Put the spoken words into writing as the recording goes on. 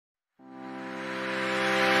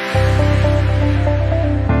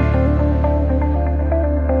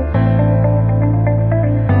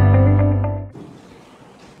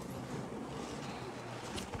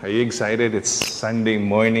Are you excited? It's Sunday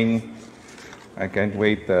morning. I can't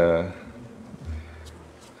wait to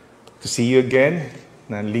see you again.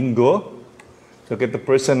 Na linggo. Look at the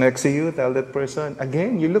person next to you. Tell that person,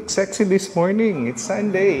 again, you look sexy this morning. It's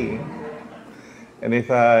Sunday. And if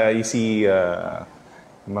you see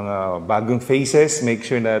mga bagong faces, make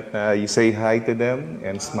sure that you say hi to them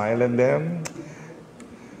and smile at them.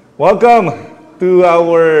 Welcome to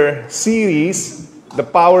our series, The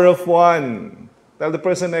Power of One. Tell the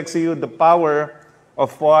person next to you, the power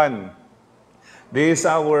of one. This is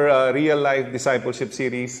our real-life discipleship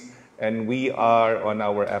series, and we are on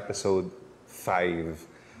our episode 5.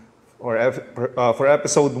 For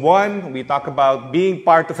episode 1, we talk about being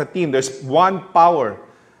part of a team. There's one power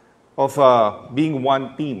of being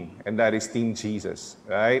one team, and that is Team Jesus,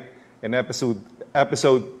 right? In episode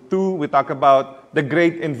 2, we talk about the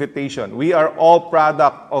great invitation. We are all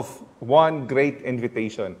product of one great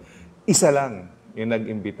invitation. Isa lang yung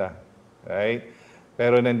nag-imbita, right?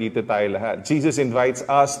 Pero nandito tayo lahat. Jesus invites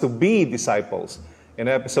us to be disciples.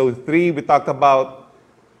 In episode 3, we talk about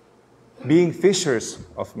being fishers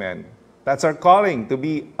of men. That's our calling, to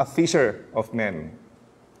be a fisher of men.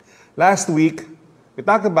 Last week, we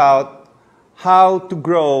talked about how to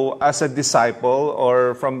grow as a disciple,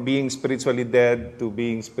 or from being spiritually dead to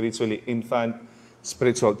being spiritually infant,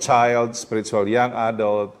 spiritual child, spiritual young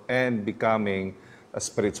adult, and becoming a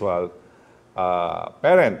spiritual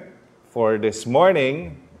parent. For this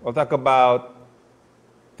morning, we'll talk about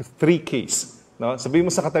the 3 keys. No? Sabihin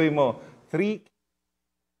mo sa katabi mo, 3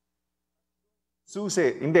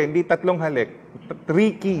 susi. Hindi 3 halik.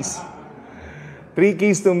 3 keys. 3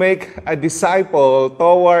 keys to make a disciple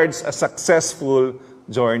towards a successful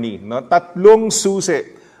journey. No? 3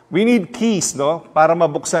 susi. We need keys, no, para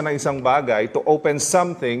mabuksan ang isang bagay, to open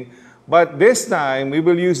something. But this time, we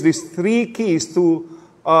will use these 3 keys to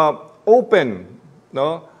open,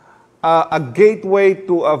 no, a gateway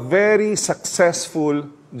to a very successful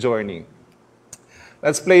journey.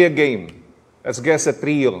 Let's play a game. Let's guess a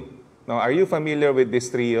trio. Now, are you familiar with this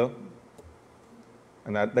trio?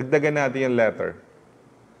 Dagdagan natin yung letter.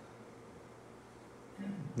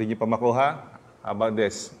 Di niyo pa makuha? How about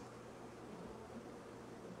this?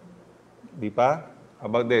 Di pa? How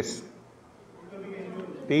about this?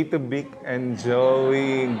 Tito Vic and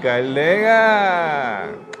Joey.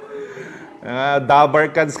 Galing Dabar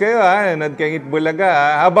cards kayo Nagkangit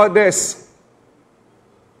Bulaga How about this?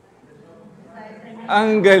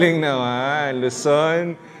 Ang galing naman.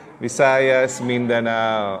 Luzon, Visayas,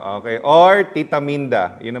 Mindanao. Okay. Or Tita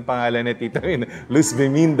Minda. Yun ang pangalan ni Tita Minda. Luz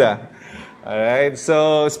Biminda. Alright.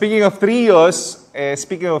 So, speaking of trios,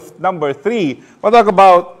 speaking of number 3, we'll talk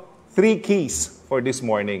about 3 keys for this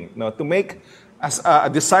morning. No, to make as a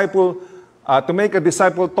disciple, to make a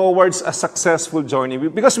disciple towards a successful journey,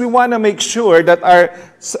 because we want to make sure that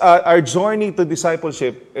our journey to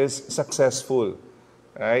discipleship is successful.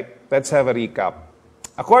 Right? Let's have a recap.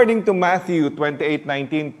 According to Matthew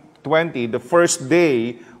 28:19-20, the first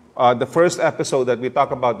day, the first episode that we talk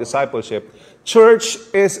about discipleship, church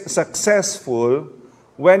is successful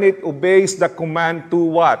when it obeys the command to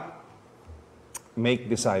what? Make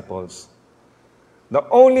disciples. The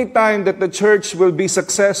only time that the church will be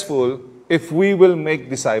successful if we will make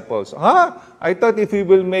disciples. I thought if we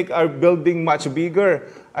will make our building much bigger.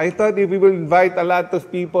 I thought if we will invite a lot of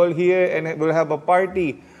people here and we'll have a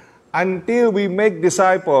party. Until we make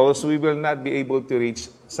disciples, we will not be able to reach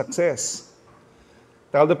success.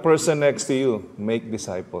 Tell the person next to you, make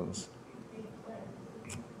disciples.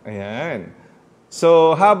 Ayan.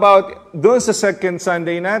 So, how about doon sa second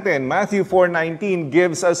Sunday natin? Matthew 4:19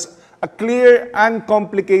 gives us a clear,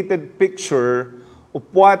 uncomplicated picture of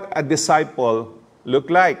what a disciple look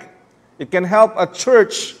like. It can help a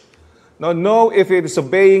church know if it is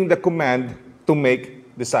obeying the command to make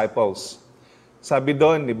disciples. Sabi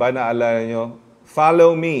doon, di ba, naalala nyo,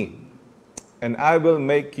 follow me, and I will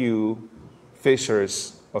make you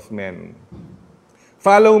fishers of men.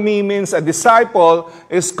 Follow me means a disciple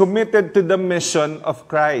is committed to the mission of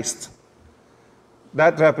Christ.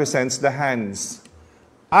 That represents the hands.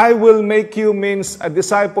 I will make you means a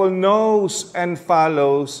disciple knows and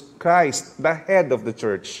follows Christ, the head of the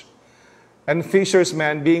church. And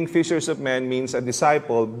fishermen, being fishers of men, means a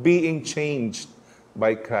disciple being changed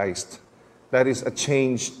by Christ. That is a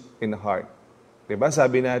change in heart. Diba?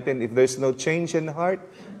 Sabi natin, if there's no change in heart,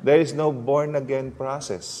 there is no born-again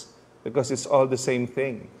process. Because it's all the same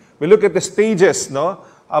thing. We look at the stages, no?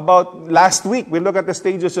 About last week, we look at the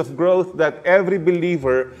stages of growth that every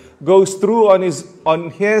believer goes through on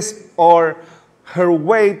his or her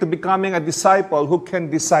way to becoming a disciple who can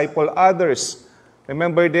disciple others.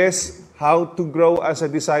 Remember this? how to grow as a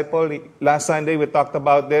disciple. Last Sunday, we talked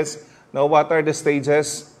about this. Now, what are the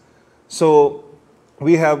stages? So,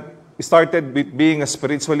 we have started with being a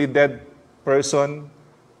spiritually dead person,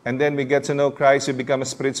 and then we get to know Christ, we become a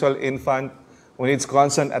spiritual infant who needs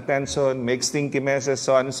constant attention, makes stinky messes,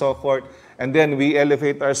 so on and so forth. And then we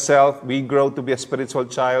elevate ourselves, we grow to be a spiritual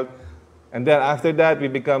child. And then after that, we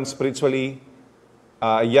become spiritually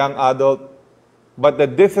a young adult. But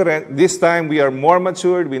this time we are more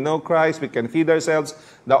matured, we know Christ, we can feed ourselves.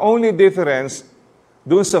 The only difference,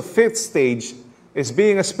 dun sa fifth stage, is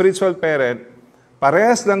being a spiritual parent.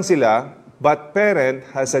 Parehas lang sila, but parent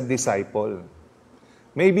has a disciple.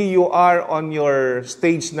 Maybe you are on your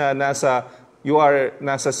stage na nasa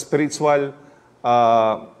spiritual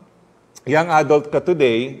young adult ka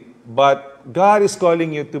today, but God is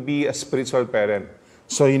calling you to be a spiritual parent.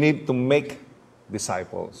 So you need to make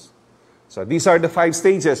disciples. So these are the 5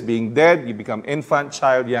 stages. Being dead, you become infant,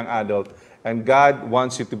 child, young adult, and God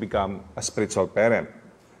wants you to become a spiritual parent.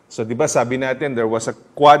 So di ba sabi natin, there was a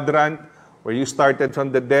quadrant where you started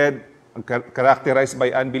from the dead, characterized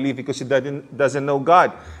by unbelief because you doesn't know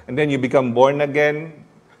God. And then you become born again,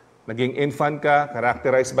 naging infant ka,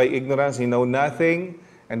 characterized by ignorance, you know nothing.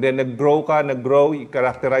 And then nag-grow, you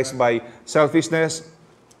characterized by selfishness.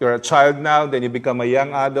 You're a child now, then you become a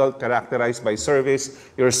young adult, characterized by service.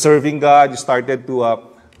 You're serving God, you started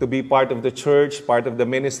to be part of the church, part of the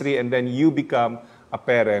ministry, and then you become a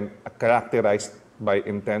parent, characterized by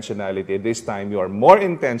intentionality. This time, you are more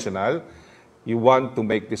intentional. You want to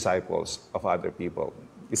make disciples of other people.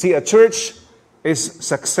 You see, a church is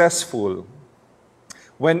successful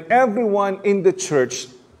when everyone in the church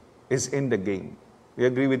is in the game. You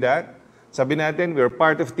agree with that? Sabi natin, we're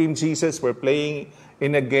part of Team Jesus, we're playing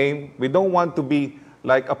in a game. We don't want to be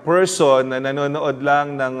like a person na nanonood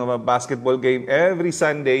lang ng basketball game every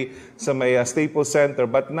Sunday sa may Staples Center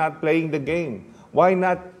but not playing the game. Why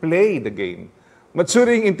not play the game?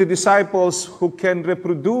 Maturing into disciples who can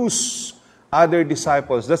reproduce other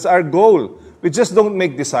disciples. That's our goal. We just don't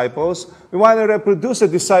make disciples. We want to reproduce a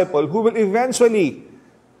disciple who will eventually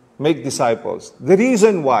make disciples. The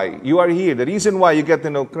reason why you are here, the reason why you get to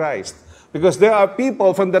know Christ, because there are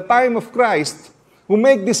people from the time of Christ who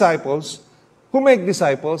make disciples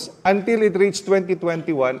until it reached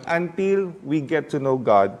 2021, until we get to know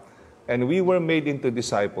God, and we were made into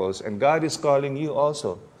disciples, and God is calling you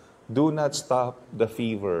also. Do not stop the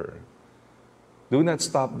fever. Do not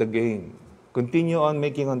stop the game. Continue on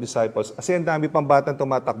making on disciples. Kasi ang dami pang batang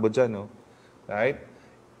tumatakbo dyan, no? Right?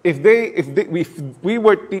 If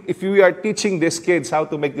we are teaching these kids how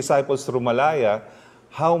to make disciples through Malaya,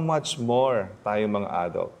 how much more tayo mga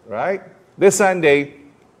adult, right? This Sunday,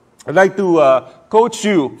 I'd like to coach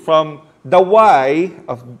you from the why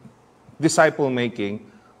of disciple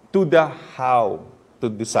making to the how to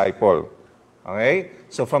disciple. Okay?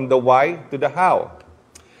 So from the why to the how.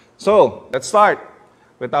 So, let's start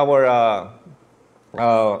with our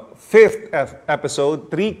fifth episode,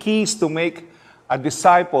 3 keys to make a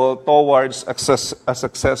disciple towards a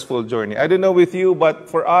successful journey. I don't know with you, but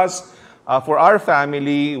for us, for our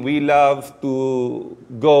family, we love to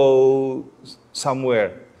go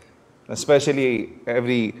somewhere, especially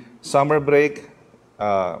every summer break,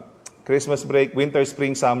 Christmas break, winter,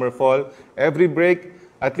 spring, summer, fall. Every break,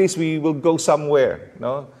 at least we will go somewhere.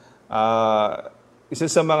 No? Isa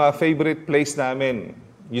sa mga favorite place namin,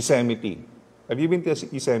 Yosemite. Have you been to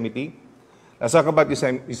Yosemite? Let's talk about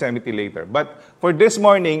Yosemite later. But for this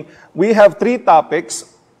morning, we have 3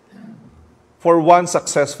 topics for one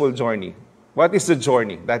successful journey. What is the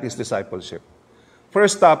journey? That is discipleship.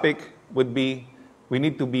 First topic would be, we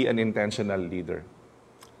need to be an intentional leader.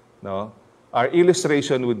 No? Our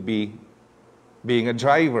illustration would be being a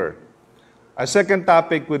driver. Our second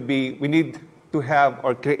topic would be, we need to have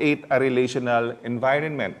or create a relational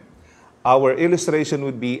environment. Our illustration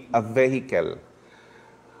would be a vehicle.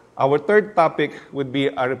 Our third topic would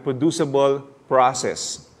be a reproducible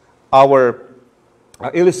process. Our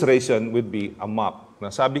illustration would be a map.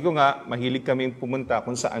 Sabi ko nga, mahilig kaming pumunta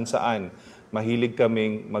kung saan-saan. Mahilig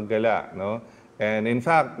kaming maggala. No? And in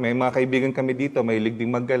fact, may mga kaibigan kami dito, mahilig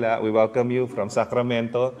ding maggala. We welcome you from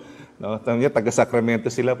Sacramento. No?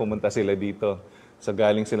 Taga-Sacramento sila, pumunta sila dito. So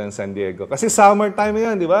galing sila ng San Diego. Kasi summertime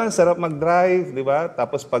yun, di ba? Sarap mag-drive, di ba?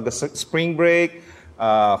 Tapos pag spring break,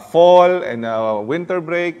 fall and winter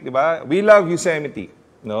break, di ba? We love Yosemite,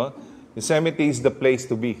 no? Yosemite is the place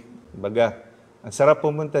to be. Baga, ang sarap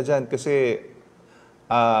pumunta dyan kasi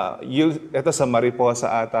ito sa Mariposa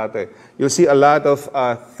ata ito. You'll see a lot of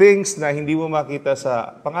things na hindi mo makita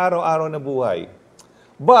sa pang-araw-araw na buhay.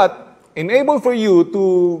 But, enable for you to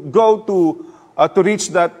go to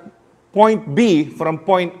reach that point B from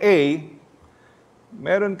point A,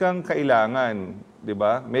 meron kang kailangan, di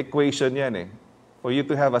ba? May equation yan eh. For you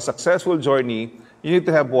to have a successful journey, you need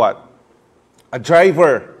to have what? A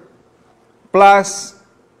driver plus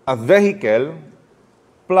a vehicle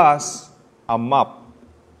plus a map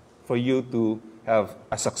for you to have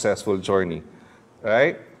a successful journey.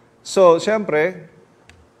 Right? So, syempre,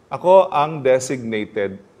 ako ang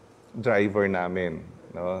designated driver namin.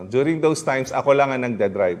 No? During those times, ako lang ang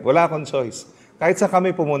nagda-drive. Wala akong choice. Kahit sa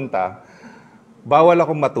kami pumunta, bawal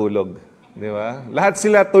akong matulog. Di ba? Lahat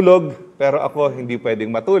sila tulog, pero ako hindi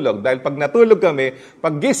pwedeng matulog. Dahil pag natulog kami,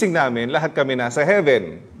 pag gising namin, lahat kami nasa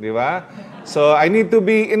heaven. Di ba? So, I need to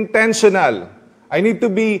be intentional. I need to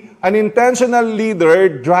be an intentional leader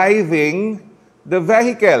driving the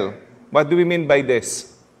vehicle. What do we mean by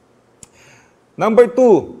this? Number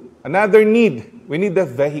 2, another need. We need a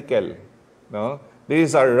vehicle. No?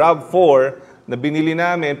 This is our RAV4 na binili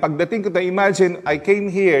namin. Pagdating ko na, imagine, I came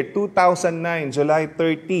here 2009, July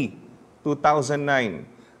 30. 2009.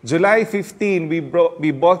 July 15,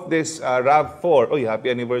 we bought this RAV4. Oh,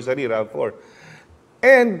 happy anniversary, RAV4.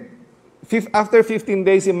 And after 15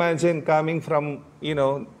 days, imagine, coming from,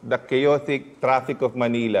 the chaotic traffic of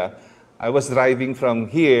Manila, I was driving from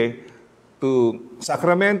here to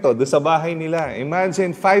Sacramento, doon sa bahay nila.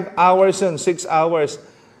 Imagine, 5 hours and 6 hours.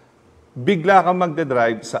 Bigla kang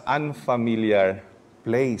magdadrive sa unfamiliar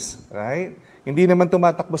place, right? Hindi naman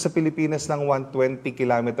tumatakbo sa Pilipinas ng 120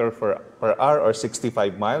 km per hour or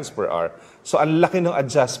 65 miles per hour. So, ang laki ng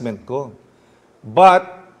adjustment ko. But,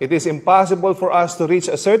 it is impossible for us to reach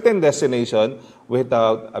a certain destination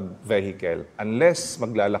without a vehicle. Unless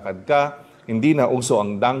maglalakad ka, hindi na uso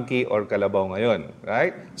ang donkey or kalabaw ngayon.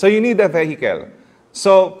 Right? So, you need a vehicle.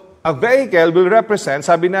 So, a vehicle will represent,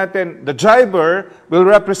 sabi natin, the driver will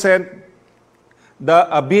represent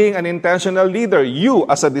being an intentional leader. You,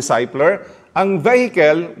 as a discipler, ang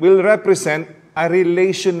vehicle will represent a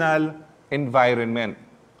relational environment.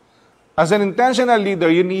 As an intentional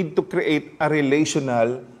leader, you need to create a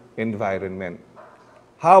relational environment.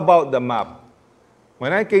 How about the map?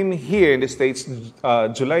 When I came here in the States,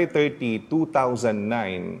 July 30,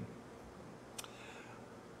 2009,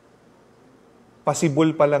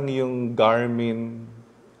 pasibol pa lang yung Garmin,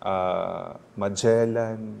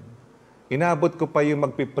 Magellan. Inabot ko pa yung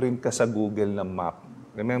magpiprint ka sa Google ng map.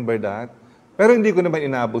 Remember that? Pero hindi ko naman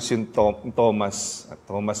inabot yung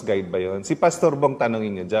Thomas Guide ba yun? Si Pastor Bong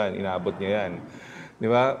tanongin niyo dyan, inabot niya yan. Di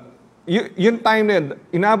ba? Yung time na yun,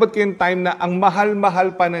 inabot ko yung time na ang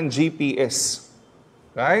mahal-mahal pa ng GPS.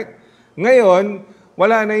 Right? Ngayon,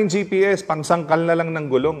 wala na yung GPS, pangsangkal na lang ng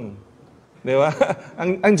gulong. Di ba?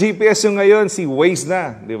 ang GPS yung ngayon, si Waze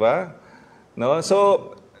na. Di ba? No?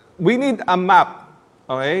 So, we need a map.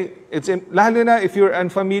 Okay? Lalo na if you're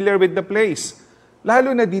unfamiliar with the place.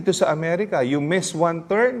 Lalo na dito sa Amerika, you miss one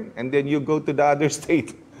turn and then you go to the other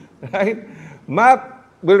state. Right? Map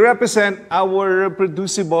will represent our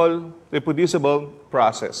reproducible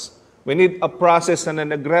process. We need a process na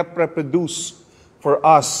nag-reproduce for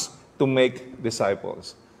us to make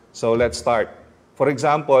disciples. So let's start. For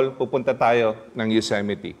example, pupunta tayo ng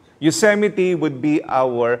Yosemite. Yosemite would be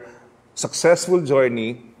our successful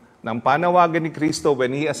journey ng panawagan ni Kristo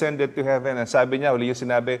when He ascended to heaven. Ang sabi niya, uli yung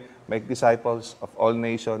sinabi, make disciples of all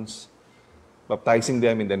nations, baptizing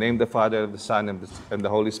them in the name of the Father, of the Son, and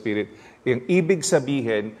the Holy Spirit. Yung ibig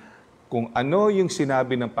sabihin, kung ano yung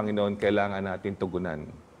sinabi ng Panginoon, kailangan natin tugunan.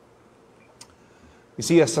 You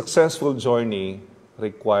see, a successful journey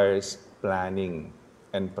requires planning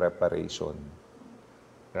and preparation.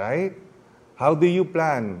 Right? How do you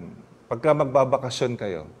plan pagka magbabakasyon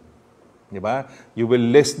kayo? Di ba? You will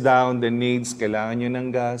list down the needs. Kailangan nyo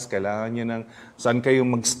ng gas, kailangan nyo ng saan kayo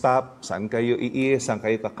mag-stop, saan kayo iis, saan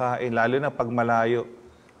kayo kakain, lalo na pag malayo.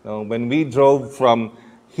 No, when we drove from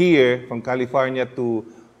here, from California to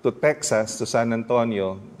Texas, to San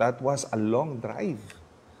Antonio, that was a long drive.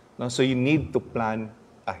 No, so you need to plan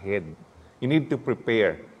ahead. You need to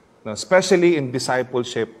prepare. No, especially in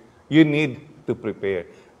discipleship, you need to prepare.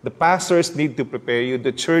 The pastors need to prepare you.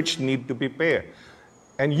 The church need to prepare.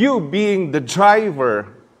 And you being the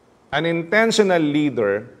driver, an intentional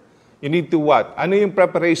leader, you need to what? Ano yung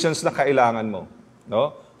preparations na kailangan mo?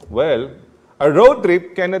 No? Well, a road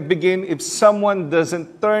trip cannot begin if someone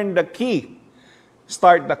doesn't turn the key,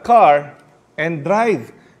 start the car, and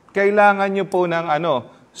drive. Kailangan nyo po ng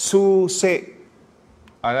susi.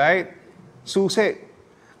 Alright? Susi.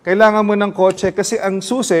 Kailangan mo ng kotse kasi ang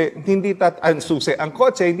kotse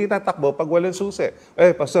hindi tatakbo pag walang susi.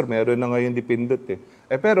 Pastor, meron na ngayon dipindot eh.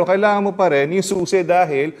 Pero kailangan mo pa rin yung susi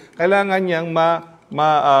dahil kailangan niyang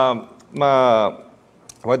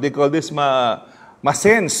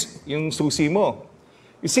ma-sense yung susi mo.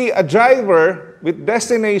 You see, a driver with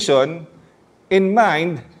destination in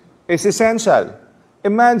mind is essential.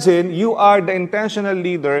 Imagine you are the intentional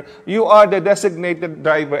leader, you are the designated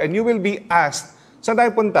driver, and you will be asked, saan tayo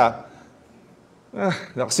punta?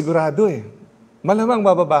 Nakasigurado eh. Malamang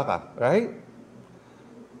bababa ka, right?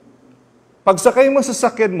 Pagsakay mo sa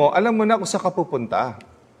sakyan mo, alam mo na kung saan ka pupunta.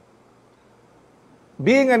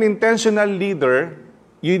 Being an intentional leader,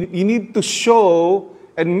 you need to show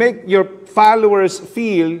and make your followers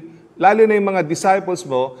feel, lalo na yung mga disciples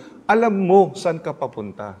mo, alam mo saan ka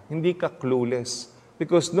papunta. Hindi ka clueless.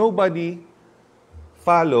 Because nobody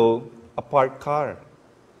follow a parked car.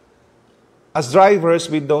 As drivers,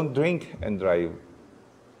 we don't drink and drive.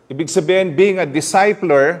 Ibig sabihin, being a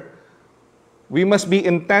discipler, we must be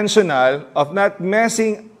intentional of not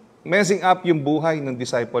messing up yung buhay ng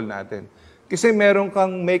disciple natin. Kasi meron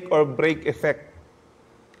kang make or break effect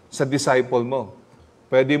sa disciple mo.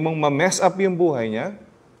 Pwede mong ma-mess up yung buhay niya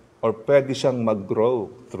or pwede siyang mag-grow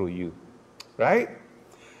through you. Right?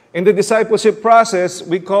 In the discipleship process,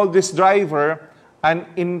 we call this driver an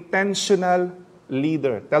intentional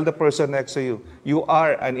leader. Tell the person next to you, you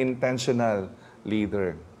are an intentional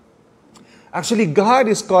leader. Actually,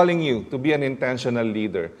 God is calling you to be an intentional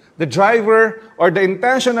leader. The driver or the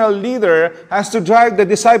intentional leader has to drive the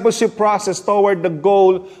discipleship process toward the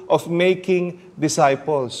goal of making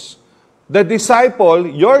disciples. The disciple,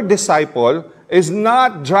 your disciple, is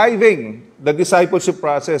not driving the discipleship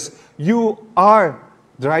process. You are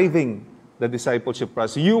driving the discipleship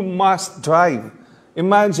process. You must drive.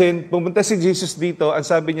 Imagine, pumunta si Jesus dito, ang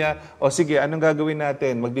sabi niya, o sige, anong gagawin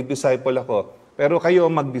natin? Magdi-disciple ako. Pero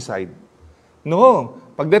kayo mag-decide. No.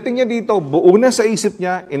 Pagdating niya dito, buo na sa isip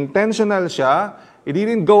niya, intentional siya. He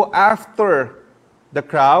didn't go after the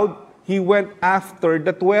crowd. He went after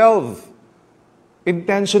the 12.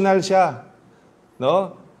 Intentional siya.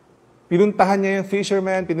 No? Pinuntahan niya yung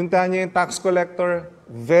fisherman, pinuntahan niya yung tax collector.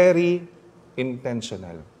 Very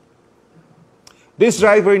intentional. This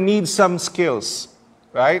driver needs some skills,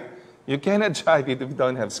 right? You cannot drive it if you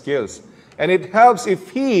don't have skills. And it helps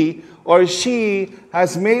if he or she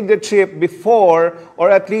has made the trip before or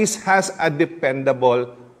at least has a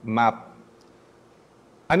dependable map.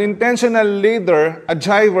 An intentional leader, a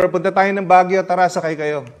driver, punta tayo ng Baguio, tara sakay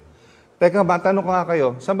kayo. Teka, matanong ko nga kayo,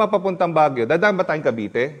 saan ba papuntang Baguio? Dadaan ba tayong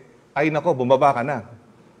Cavite? Ay nako, bumaba ka na.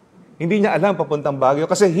 Hindi niya alam papuntang Baguio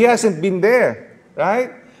kasi he hasn't been there. Right?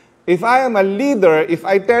 If I am a leader, if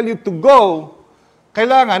I tell you to go,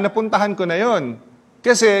 kailangan napuntahan ko na yon.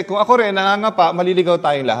 Kasi kung ako rin nangangapa, maliligaw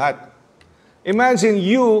tayong lahat. Imagine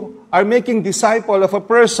you are making disciple of a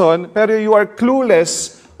person, pero you are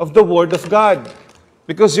clueless of the Word of God.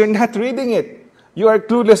 Because you're not reading it. You are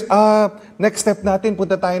clueless. Next step natin,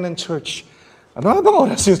 punta tayo ng church. Ano nga bang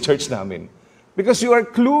oras yung church namin? Because you are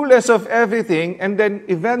clueless of everything, and then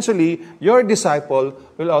eventually, your disciple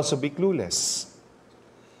will also be clueless.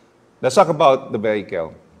 Let's talk about the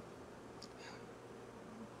vehicle.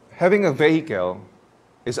 Having a vehicle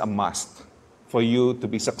is a must for you to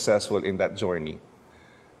be successful in that journey.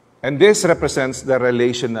 And this represents the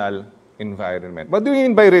relational environment. What do you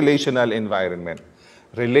mean by relational environment?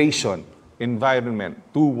 Relation, environment,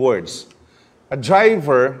 two words. A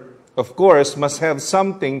driver, of course, must have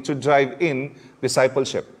something to drive in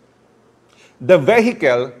discipleship. The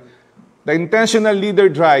vehicle, the intentional leader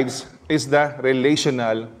drives, is the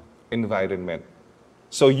relational environment.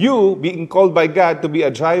 So you, being called by God to be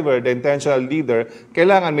a driver, the intentional leader,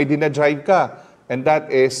 kailangan may dinadrive ka. And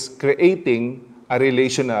that is creating a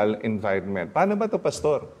relational environment. Paano ba ito,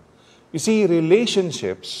 Pastor? You see,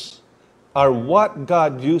 relationships are what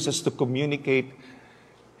God uses to communicate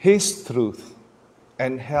His truth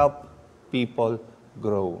and help people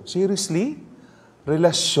grow. Seriously?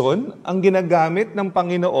 Relasyon ang ginagamit ng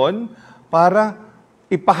Panginoon para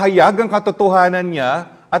ipahayag ang katotohanan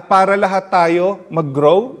niya at para lahat tayo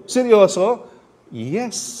mag-grow? Seryoso?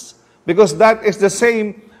 Yes. Because that is the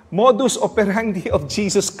same modus operandi of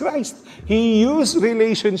Jesus Christ. He used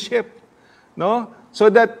relationship, no? So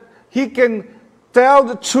that He can tell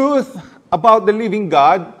the truth about the living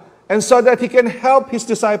God and so that He can help His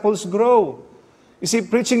disciples grow. You see,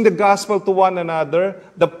 preaching the gospel to one another,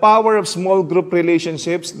 the power of small group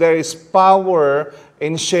relationships, there is power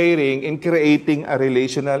in sharing, in creating a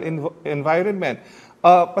relational environment.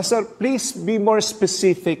 Pastor, please be more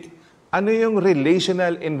specific. Ano yung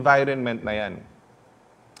relational environment na yan?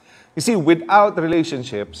 You see, without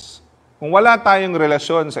relationships, kung wala tayong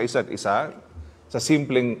relasyon sa isa't isa, sa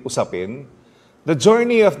simpleng usapin, the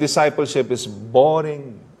journey of discipleship is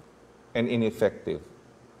boring and ineffective.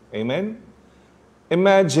 Amen?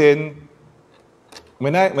 Imagine,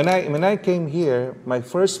 when I came here, my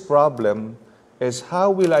first problem is how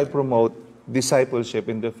will I promote discipleship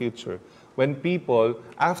in the future when people,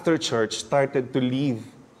 after church, started to leave?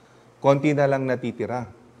 Konti na lang natitira.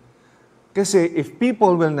 Kasi if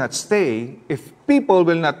people will not stay, if people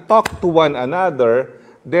will not talk to one another,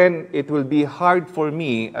 then it will be hard for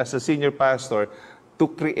me as a senior pastor to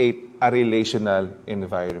create a relational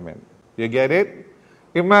environment. You get it?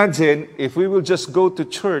 Imagine if we will just go to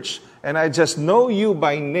church and I just know you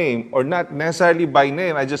by name, or not necessarily by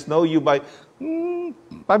name, I just know you by,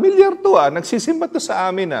 familiar to nagsisimba to sa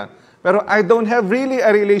amin Pero I don't have really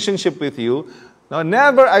a relationship with you. No,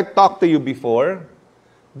 never I talked to you before.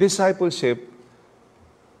 Discipleship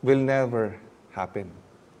will never happen.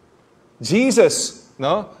 Jesus,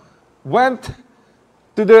 went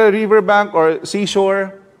to the riverbank or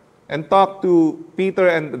seashore and talked to Peter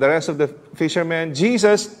and the rest of the fishermen.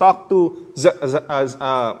 Jesus talked to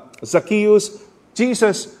Zacchaeus.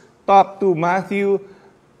 Jesus talked to Matthew.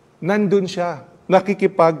 Nandun siya.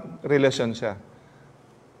 Nakikipag-relasyon siya.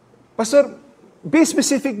 Pastor, be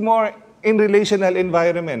specific more in relational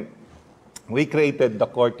environment. We created the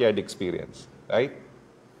courtyard experience, right?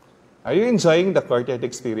 Are you enjoying the courtyard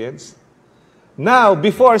experience? Now,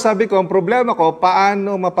 before, sabi ko, ang problema ko,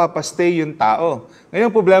 paano mapapastay yung tao?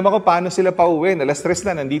 Ngayon, problema ko, paano sila pauwi? Alas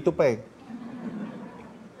 3 na, nandito pa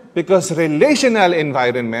Because relational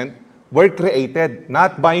environment were created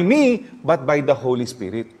not by me, but by the Holy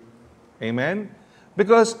Spirit. Amen?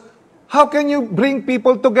 Because how can you bring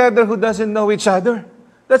people together who doesn't know each other?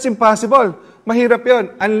 That's impossible. Mahirap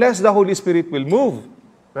yon unless the Holy Spirit will move.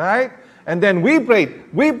 Right? And then we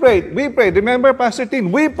prayed. Remember, Pastor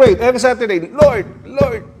Tin, we prayed every Saturday, Lord,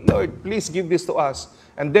 please give this to us.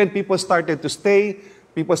 And then people started to stay.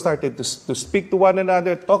 People started to speak to one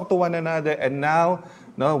another, talk to one another. And now,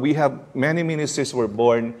 we have many ministries were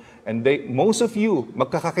born. And most of you,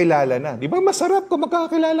 magkakakilala na. Di ba masarap kung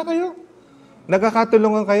magkakakilala kayo?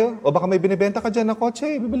 Nagkakatulungan kayo? O baka may binibenta ka dyan na kotse,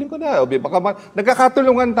 bibilin ko na. O baka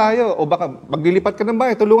nagkakatulungan tayo. O baka maglilipat ka ng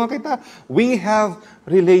bahay, tulungan kita. We have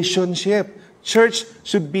relationship. Church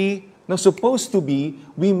should be, supposed to be,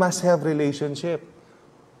 we must have relationship.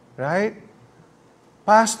 Right?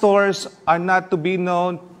 Pastors are not to be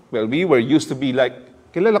known, well, we were used to be like,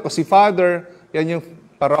 kilala ko si Father, yan yung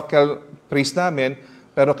parochial priest namin,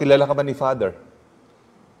 pero kilala ka ba ni Father?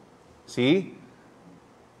 See?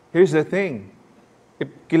 Here's the thing. If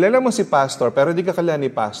kilala mo si pastor, pero di ka kilala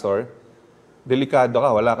ni pastor, delikado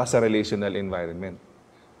ka, wala ka sa relational environment.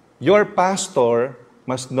 Your pastor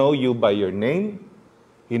must know you by your name.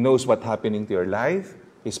 He knows what's happening to your life.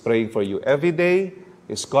 He's praying for you every day.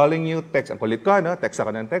 He's calling you. Text. Ang kulit ko, Text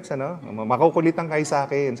ako ng text, Makukulitan kayo sa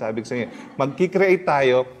akin. Sabi ko sa inyo, magkikreate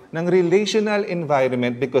tayo ng relational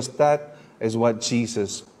environment because that is what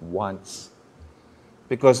Jesus wants.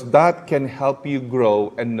 Because that can help you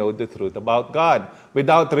grow and know the truth about God.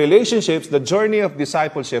 Without relationships, the journey of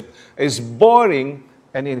discipleship is boring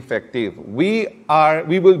and ineffective. We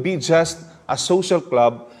will be just a social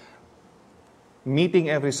club,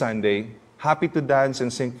 meeting every Sunday, happy to dance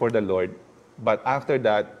and sing for the Lord. But after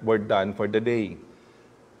that, we're done for the day.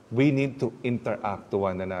 We need to interact to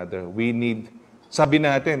one another. Sabi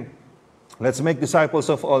natin, let's make disciples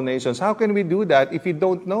of all nations. How can we do that if we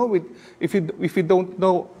don't know if we don't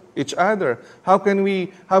know each other? How can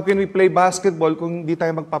we play basketball kung hindi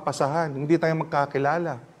tayo magpapasahan, hindi tayo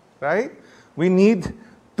magkakilala, right? We need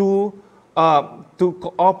to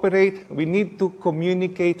cooperate, we need to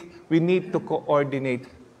communicate, we need to coordinate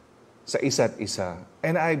sa isa't isa.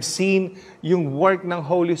 And I've seen yung work ng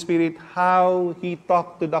Holy Spirit, how He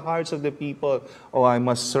talked to the hearts of the people. Oh, I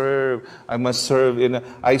must serve. I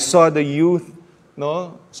saw the youth,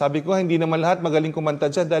 Sabi ko, hindi naman lahat magaling kumanta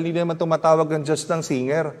dyan dahil hindi naman tumatawag ng Diyos ng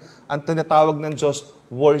singer. Ang tinatawag ng Diyos,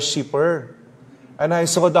 worshiper. And I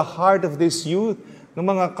saw the heart of this youth, ng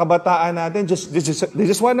mga kabataan natin, they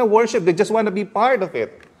just want to worship. They just want to be part of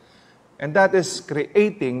it. And that is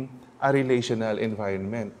creating a relational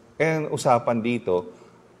environment. And usapan dito,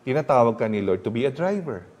 tinatawag ka ni Lord to be a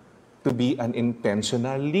driver, to be an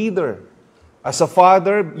intentional leader. As a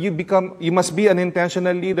father, you must be an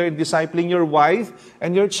intentional leader in discipling your wife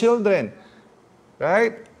and your children.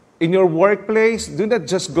 Right? In your workplace, do not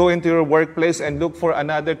just go into your workplace and look for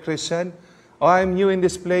another Christian. Oh, I'm new in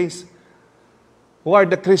this place. Who are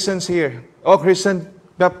the Christians here? Oh, Christian,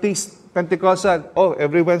 Baptist, Pentecostal. Oh,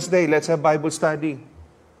 every Wednesday, let's have Bible study.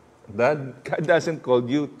 God doesn't call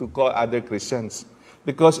you to call other Christians.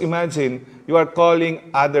 Because imagine, you are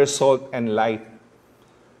calling others salt and light.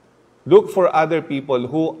 Look for other people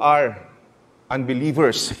who are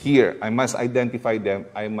unbelievers here. I must identify them.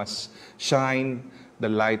 I must shine the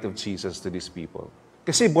light of Jesus to these people.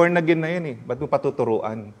 Kasi born again na yan Ba't mo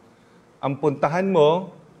patuturuan? ang puntahan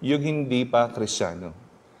mo, yung hindi pa Kristiyano.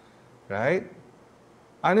 Right?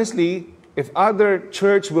 Honestly, if other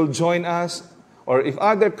church will join us, or if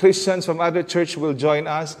other Christians from other church will join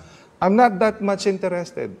us, I'm not that much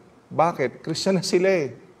interested. Bakit? Christian na sila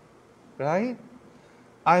eh. Right?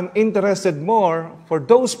 I'm interested more for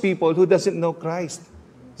those people who doesn't know Christ.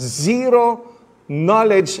 Zero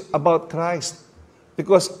knowledge about Christ.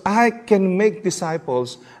 Because I can make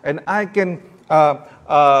disciples and I can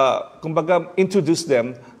kumbaga, introduce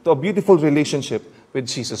them to a beautiful relationship with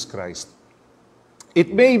Jesus Christ.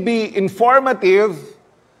 It may be informative,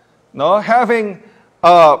 no, having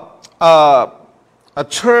a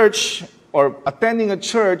church or attending a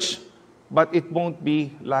church, but it won't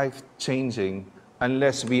be life-changing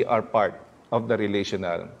unless we are part of the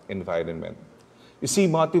relational environment. You see,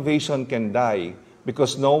 motivation can die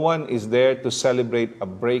because no one is there to celebrate a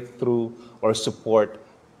breakthrough or support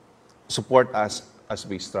us as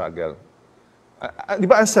we struggle. Di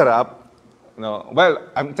ba ang sarap? No? Well,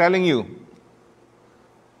 I'm telling you,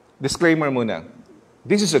 disclaimer muna,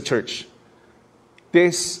 this is a church.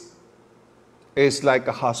 This is like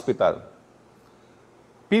a hospital.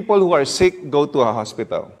 People who are sick go to a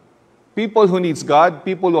hospital. People who needs God,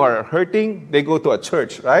 people who are hurting, they go to a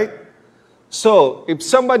church, right? So, if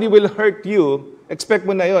somebody will hurt you, expect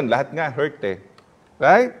mo na yun, lahat nga hurt eh.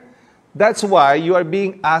 Right? That's why you are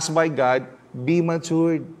being asked by God, be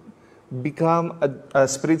matured. Become a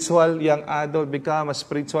spiritual young adult. Become a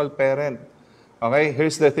spiritual parent. Okay?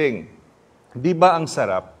 Here's the thing. Di ba ang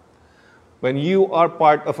sarap? When you are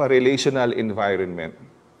part of a relational environment,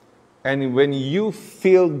 and when you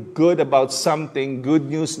feel good about something,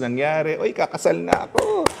 good news nangyari, oy, kakasal na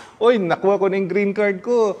ako. Oy, nakuha ko na yung green card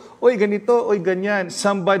ko. Oy, ganito, oy, ganyan.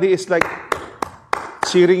 Somebody is like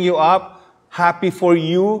cheering you up, happy for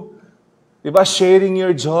you. Diba? Sharing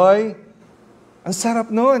your joy. Ang sarap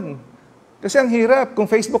nun. Kasi ang hirap kung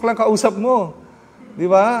Facebook lang kausap mo.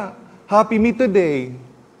 Diba? Happy me today.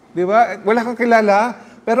 Diba? Wala kang kilala,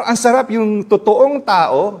 pero ang sarap yung totoong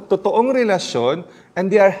tao, totoong relasyon, and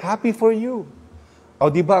they are happy for you. O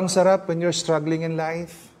diba ang sarap when you're struggling in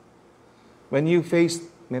life? When you face,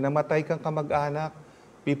 may namatay kang kamag-anak,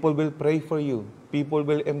 people will pray for you. People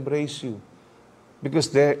will embrace you. Because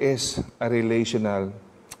there is a relational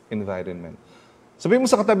environment. Sabihin mo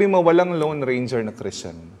sa katabi mo, walang Lone Ranger na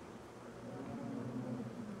Christian.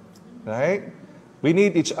 Right? We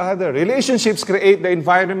need each other. Relationships create the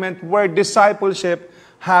environment where discipleship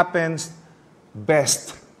happens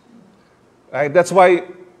best. Right? That's why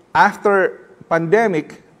after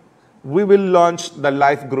pandemic, we will launch the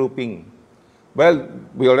life grouping. Well,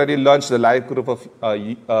 we already launched the life group of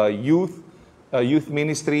youth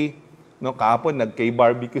ministry. No, kahapon,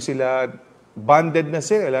 nag-K-barbecue sila. Bonded na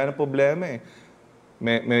sila. Wala na problema eh.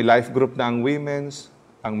 May life group na ang women's.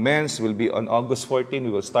 Ang men's will be on August 14.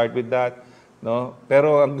 We will start with that. No?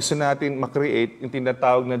 Pero ang gusto natin makreate yung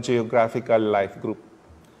tinatawag na geographical life group.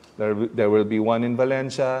 There will be one in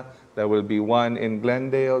Valencia. There will be one in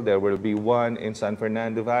Glendale. There will be one in San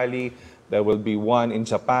Fernando Valley. There will be one in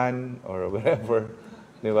Japan or wherever.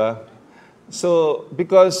 Di ba? So,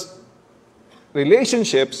 because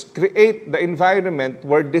relationships create the environment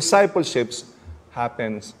where discipleships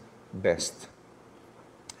happens best.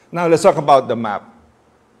 Now, let's talk about the map.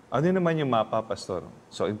 Ano naman yung mapa, Pastor?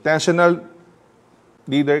 So, intentional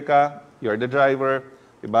leader ka, you're the driver,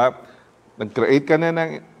 diba? Nag-create ka na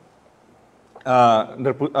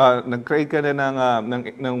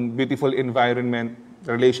ng beautiful environment,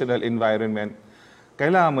 relational environment.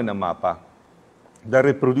 Kailangan mo ng mapa.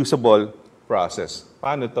 The reproducible process.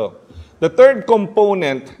 Paano to? The third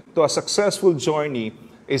component to a successful journey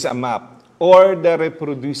is a map or the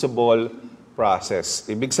reproducible process.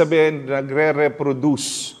 Ibig sabihin,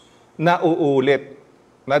 nagre-reproduce, nauulit,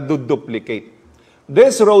 naduduplicate.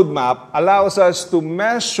 This roadmap allows us to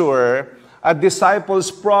measure a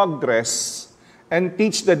disciple's progress and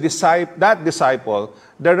teach that disciple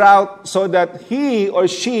the route so that he or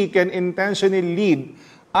she can intentionally lead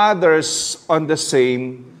others on the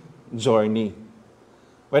same journey.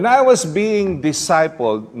 When I was being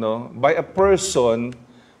discipled by a person,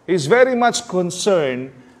 he's very much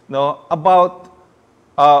concerned about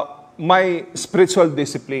my spiritual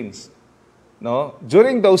disciplines.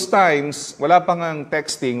 During those times, wala pang ang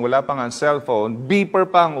texting, wala pang ang cellphone, beeper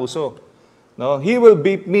pa ang uso. He will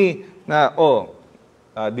beep me na,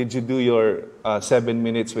 did you do your 7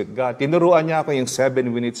 minutes with God? Tinuruan niya ako yung 7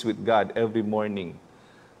 minutes with God every morning.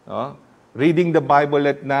 Reading the Bible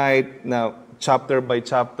at night, na chapter by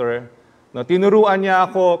chapter. Tinuruan niya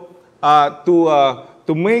ako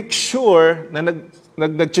to make sure na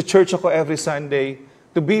nag-church ako every Sunday,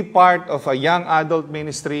 to be part of a young adult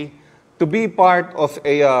ministry, to be part of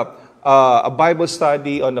a Bible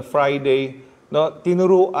study on a Friday, no,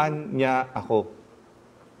 tinuruan niya ako.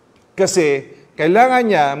 Kasi kailangan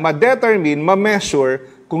niya ma-determine,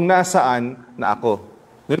 ma-measure kung nasaan na ako.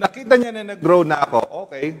 Nung nakita niya na nag-grow na ako,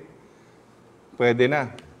 okay, pwede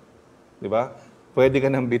na. Di ba? Pwede ka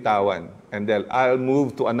nang bitawan. And then I'll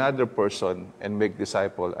move to another person and make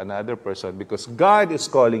disciple another person because God is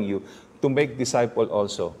calling you to make disciple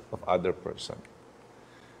also of other person.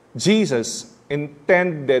 Jesus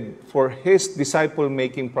intended for His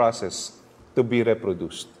disciple-making process to be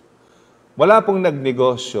reproduced. Wala pong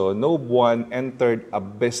nagnegosyo, no one entered a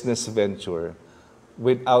business venture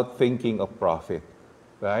without thinking of profit.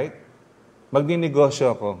 Right?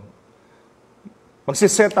 Magninegosyo ako.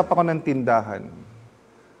 Magsiset up ako ng tindahan.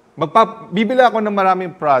 Bibili ako ng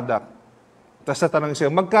maraming product. Tapos tatanungin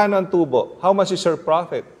siya, magkano ang tubo? How much is your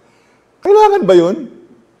profit? Kailangan ba yun?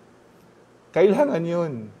 Kailangan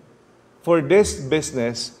yun. For this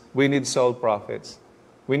business, we need soul profits.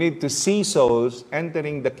 We need to see souls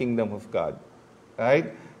entering the kingdom of God.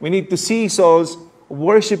 Right? We need to see souls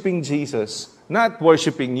worshiping Jesus. Not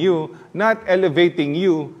worshiping you, not elevating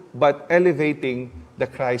you, but elevating the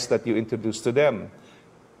Christ that you introduced to them.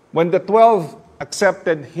 When the 12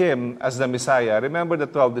 accepted Him as the Messiah, remember the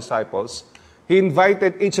 12 disciples? He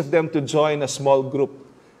invited each of them to join a small group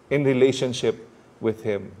in relationship with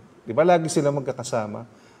Him. Di ba lagi sila magkakasama?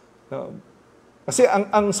 No? Kasi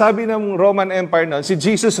ang sabi ng Roman Empire noon, si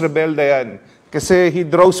Jesus rebelde yan. Kasi He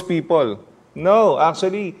draws people. No,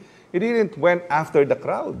 actually, He didn't went after the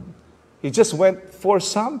crowd. He just went for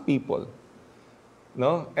some people.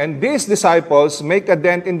 No? And these disciples make a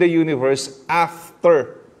dent in the universe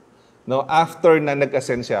after na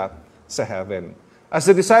nag-ascend siya sa heaven. As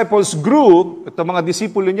the disciples grew, itong mga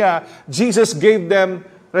disipulo niya, Jesus gave them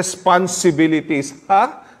responsibilities.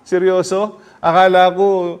 Ha? Seryoso? Akala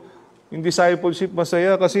ko, yung discipleship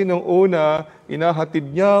masaya kasi nung una,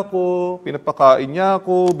 inahatid niya ako, pinapakain niya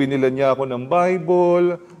ako, binilan niya ako ng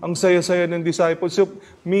Bible. Ang saya-saya ng discipleship.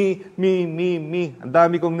 Me. Ang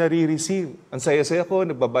dami kong nare-receive. Ang saya-saya ko,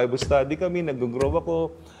 nagba-Bible study kami, nag-grow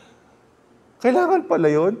ako. Kailangan pala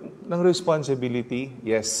yun ng responsibility?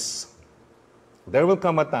 Yes. There will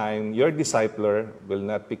come a time your discipler will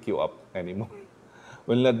not pick you up anymore.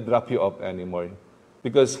 Will not drop you up anymore.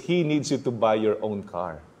 Because he needs you to buy your own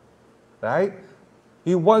car. Right?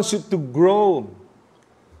 He wants you to grow.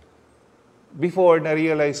 Before,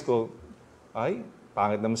 na-realize ko, ay,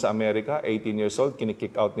 pangit naman sa Amerika, 18 years old,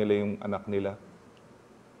 kinikick out nila yung anak nila.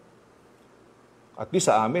 At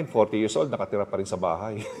least sa amin, 40 years old, nakatira pa rin sa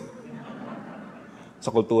bahay. Sa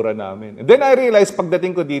kultura namin. And then I realized,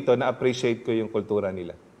 pagdating ko dito, na-appreciate ko yung kultura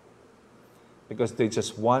nila. Because they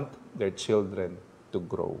just want their children to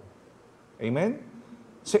grow. Amen?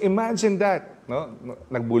 So imagine that. No?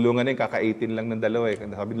 Nagbulungan na yung kaka-18 lang ng dalawa.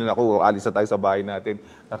 Sabi nila ako, alis na tayo sa bahay natin.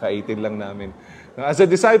 Kaka-18 lang namin. As the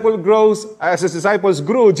disciples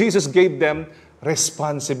grew, Jesus gave them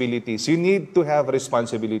responsibilities. You need to have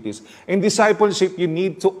responsibilities. In discipleship, you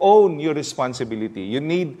need to own your responsibility. You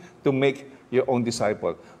need to make your own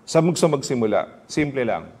disciple. Sa magsimula, simple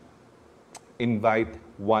lang. Invite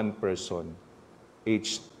one person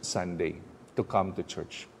each Sunday to come to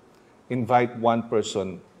church. Invite one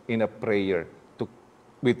person in a prayer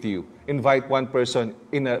with you. Invite one person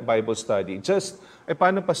in a Bible study. Just,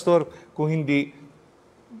 paano pastor, kung hindi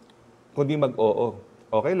mag-oo?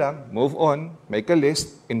 Okay lang, move on, make a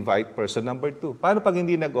list, invite person number 2. Paano pag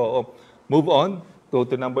hindi nag-oo? Move on, go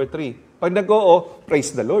to number 3. Pag nag-oo,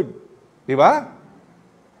 praise the Lord. Di ba?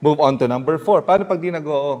 Move on to number 4. Paano pag di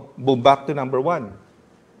nag-oo? Move back to number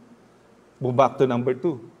 1. Move back to number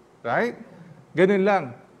 2. Right? Ganun lang.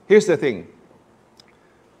 Here's the thing.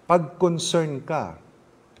 Pag concern ka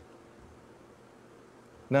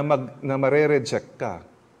na mare-reject ka,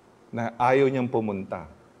 na ayaw niyang pumunta,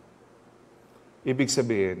 ibig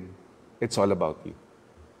sabihin, it's all about you.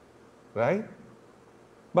 Right?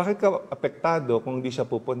 Bakit ka apektado kung hindi siya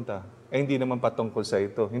pupunta? Hindi naman patungkol sa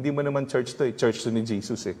ito. Hindi mo naman church to eh. Church to ni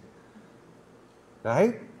Jesus eh.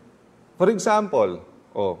 Right? For example,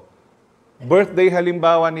 birthday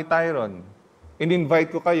halimbawa ni Tyron,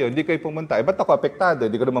 in-invite ko kayo, hindi kayo pumunta. Ba't ako apektado?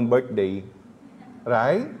 Hindi ko naman birthday.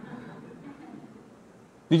 Right?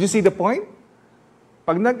 Did you see the point?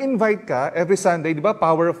 Pag nag-invite ka, every Sunday, di ba,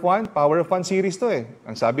 Power of One? Power of One series to eh.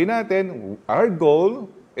 Ang sabi natin, our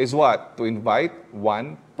goal is what? To invite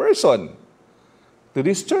one person to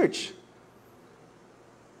this church.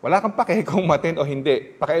 Wala kang pake kung matin o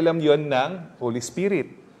hindi. Pakialam yon ng Holy Spirit.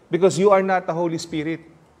 Because you are not the Holy Spirit.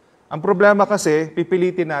 Ang problema kasi,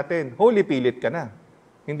 pipilitin natin. Holy pilit ka na.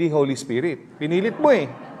 Hindi Holy Spirit. Pinilit mo eh.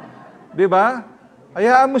 Di ba?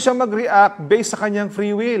 Hayaan mo siya mag-react based sa kanyang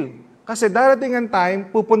free will. Kasi darating ang time,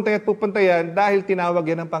 pupunta yan dahil tinawag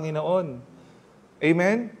yan ng Panginoon.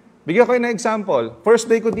 Amen? Bigyan ko ng example. First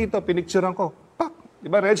day ko dito, pinicturean ko. Pak!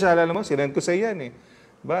 Diba, Reg, naalala mo, sinend ko sa yan eh.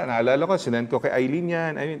 Diba, naalala ko, sinend ko kay Eileen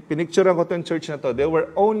yan. I mean, pinicturean ko itong church na to. There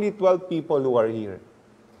were only 12 people who are here.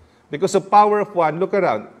 Because of power of one, look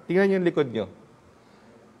around. Tingnan niyo yung likod niyo.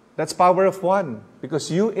 That's power of one. Because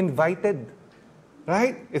you invited.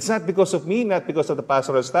 Right? It's not because of me, not because of the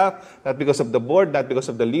pastoral staff, not because of the board, not because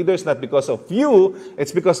of the leaders, not because of you.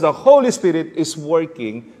 It's because the Holy Spirit is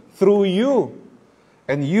working through you.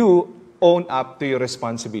 And you own up to your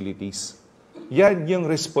responsibilities. Yan yung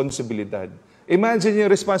responsibilidad. Imagine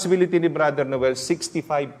yung responsibility ni Brother Noel,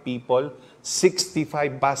 65 people,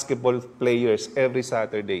 65 basketball players every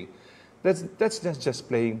Saturday. That's not just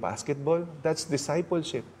playing basketball. That's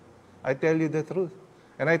discipleship. I tell you the truth.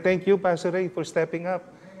 And I thank you, Pastor Ray, for stepping up.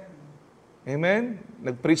 Amen?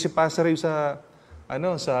 Nag-preach si Pastor Ray sa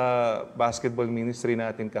basketball ministry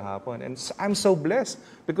natin kahapon. And I'm so blessed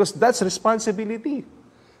because that's responsibility.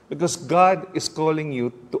 Because God is calling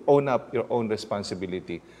you to own up your own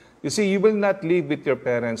responsibility. You see, you will not live with your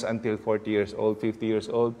parents until 40 years old, 50 years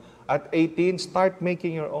old. At 18, start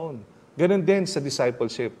making your own. Ganun din sa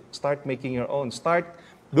discipleship. Start making your own. Start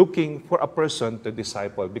looking for a person to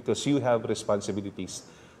disciple because you have responsibilities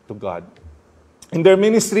to God. In their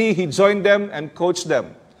ministry, He joined them and coached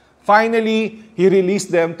them. Finally, He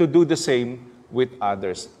released them to do the same with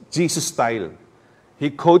others. Jesus style.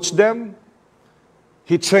 He coached them,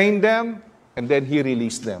 He trained them, and then He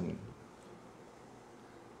released them.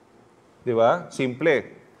 Di ba? Simple.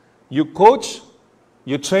 You coach,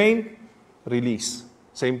 you train, release.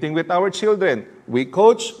 Same thing with our children. We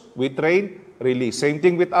coach, we train, release. Same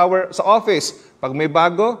thing with sa office. Pag may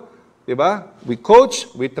bago, di ba? We coach,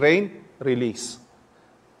 we train, release.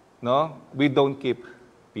 No? We don't keep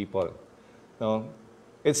people. No?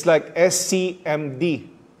 It's like SCMD.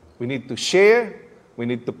 We need to share, we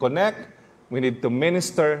need to connect, we need to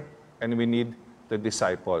minister, and we need to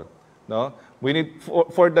disciple. No? We need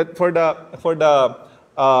for the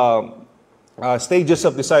stages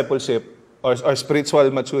of discipleship or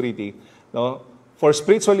spiritual maturity, no? For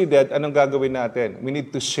spiritually dead, anong gagawin natin? We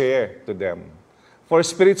need to share to them. For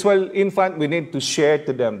spiritual infant, we need to share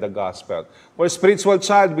to them the gospel. For spiritual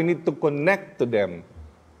child, we need to connect to them.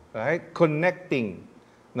 Right? Connecting.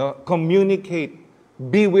 No? Communicate.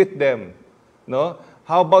 Be with them. No?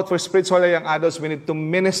 How about for spiritual young adults, we need to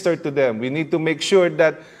minister to them. We need to make sure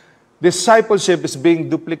that discipleship is being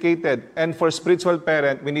duplicated. And for spiritual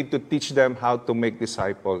parent, we need to teach them how to make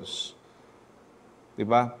disciples.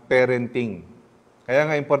 Diba? Parenting. Kaya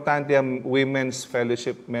nga importante ang women's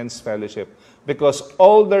fellowship, men's fellowship. Because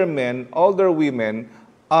older men, older women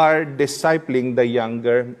are discipling the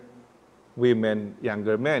younger women,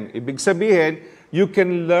 younger men. Ibig sabihin, you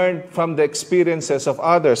can learn from the experiences of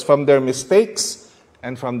others, from their mistakes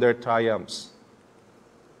and from their triumphs.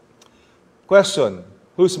 Question,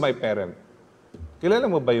 who's my parent? Kilala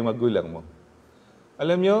mo ba yung magulang mo?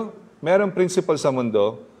 Alam nyo, merong principle sa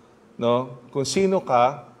mundo, no? Kung sino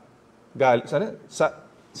ka,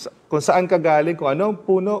 kung saan ka galing, kung anong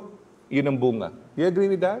puno, yun ang bunga. Do you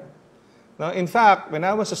agree with that? No? In fact, when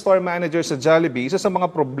I was a store manager sa Jollibee, isa sa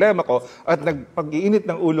mga problema ko at nagpag-iinit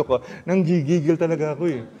ng ulo ko, nanggigigil talaga ako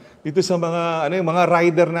eh. Dito sa mga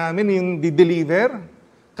rider namin, yung di-deliver,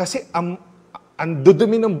 kasi ang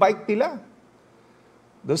dudumi ng bike nila.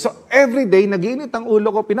 So, every day, nag-iinit ang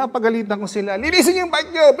ulo ko, pinapagalitan ko sila, linisin niyo yung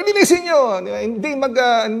bike niyo, linisin niyo.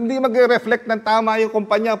 Hindi mag-reflect ng tama yung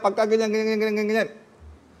kumpanya pagka ganyan.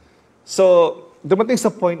 So, dumating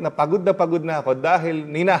sa point na pagod na ako dahil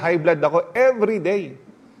nina-high blood ako every day.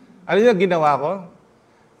 Ano yung ginawa ko?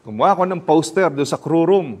 Gumawa ako ng poster doon sa crew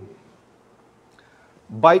room.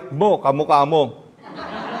 Bike mo, kamukha mo.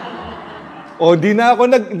 O, di na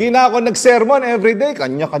ako nag-sermon every day.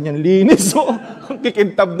 Kanya-kanyang linis. So,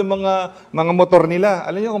 kikintab ng mga motor nila.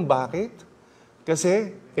 Alam niyo kung bakit?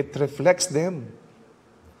 Kasi it reflects them.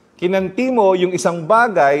 Kinanti mo yung isang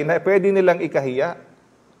bagay na pwede nilang ikahiya.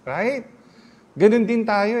 Right? Ganun din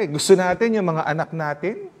tayo eh. Gusto natin yung mga anak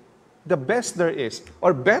natin, the best there is,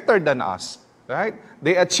 or better than us. Right?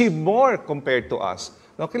 They achieve more compared to us.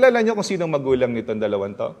 No, kilala niyo kung sinong magulang nitong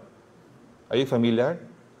dalawang to? Are you familiar?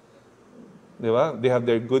 Di ba? They have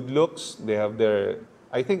their good looks, they have their,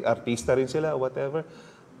 I think, artista rin sila, whatever.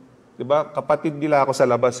 Di ba? Kapatid nila ako sa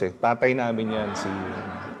labas eh. Tatay namin yan.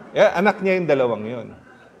 Anak niya yung dalawang yun.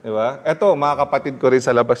 Di ba? Eto, mga kapatid ko rin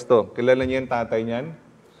sa labas to. Kilala niyo yung tatay niyan?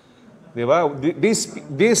 Di ba?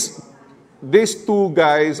 These two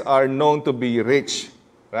guys are known to be rich.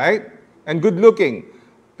 Right? And good looking.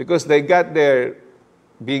 Because they got their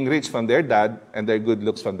being rich from their dad and their good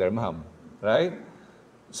looks from their mom. Right?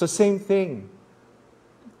 So same thing.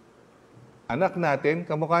 Anak natin,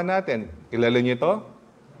 kamukha natin. Kilala niyo to?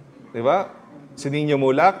 Di ba? Si Nino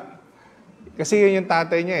Mulak. Kasi yun yung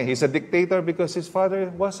tatay niya. He's a dictator because his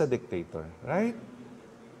father was a dictator. Right?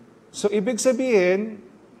 So ibig sabihin,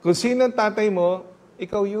 kung sino ang tatay mo,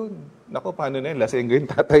 ikaw yun. Naku, paano na yan? Lasing ko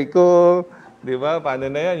yung tatay ko. Di ba?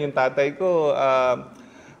 Paano na yan? Yung tatay ko,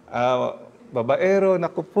 babaero.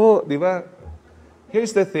 Naku po. Di ba?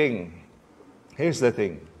 Here's the thing. Here's the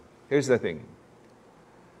thing. Here's the thing.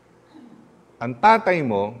 Ang tatay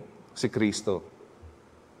mo, si Kristo.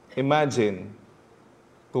 Imagine,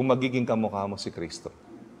 kung magiging kamukha mo si Kristo.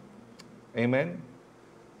 Amen?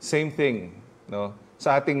 Same thing. No?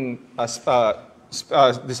 Sa ating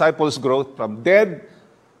disciples' growth from dead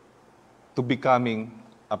to becoming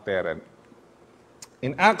a parent.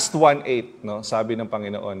 In Acts 1:8, no, sabi ng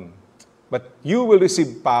Panginoon, "But you will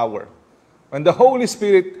receive power when the Holy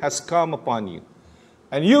Spirit has come upon you.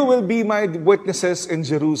 And you will be my witnesses in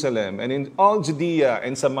Jerusalem and in all Judea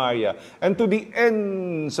and Samaria and to the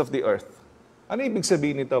ends of the earth." Ano ibig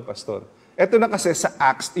sabihin nito, Pastor? Ito na kasi sa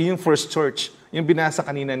Acts, yung first church, yung binasa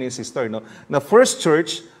kanina ni Sister, no? Na first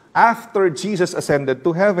church, after Jesus ascended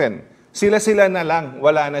to heaven. Sila-sila na lang,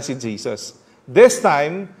 wala na si Jesus. This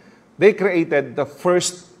time, they created the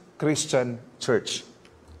first Christian church.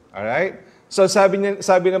 Alright? So sabi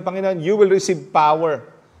ng Panginoon, you will receive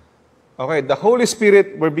power. Okay, the Holy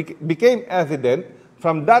Spirit became evident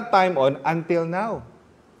from that time on until now.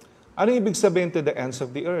 Ano ibig sabihin to the ends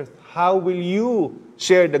of the earth? How will you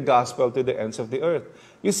share the gospel to the ends of the earth?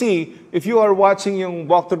 You see, if you are watching yung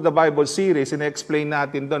Walk Through the Bible series, ina-explain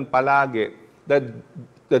natin doon palagi that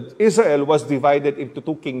Israel was divided into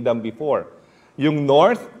two kingdoms before. Yung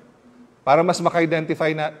north, para mas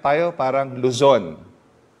maka-identify na tayo, parang Luzon.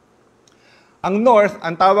 Ang north,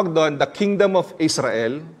 ang tawag doon, the kingdom of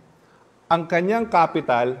Israel. Ang kanyang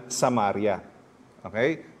capital, Samaria.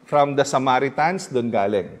 Okay? From the Samaritans, doon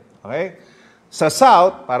galing. Okay? Sa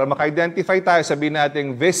south, para maka-identify tayo, sabihin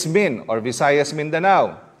natin Vismin or Visayas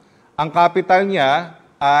Mindanao. Ang capital niya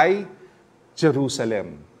ay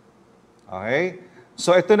Jerusalem. Okay?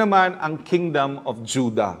 So ito naman ang kingdom of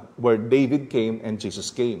Judah, where David came and Jesus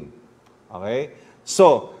came. Okay?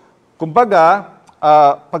 So, kumbaga,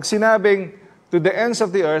 pag sinabing to the ends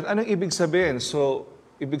of the earth, anong ibig sabihin? So,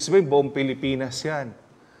 ibig sabihin, buong Pilipinas yan.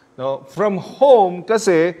 No? From home,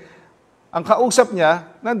 kasi, ang kausap niya,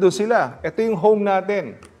 nandun sila. Ito yung home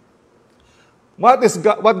natin. What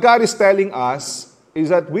God is telling us is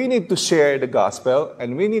that we need to share the gospel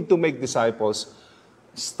and we need to make disciples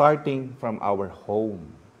starting from our home.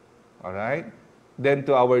 Alright? Then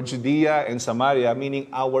to our Judea and Samaria, meaning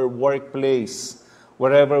our workplace,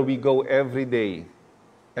 wherever we go every day.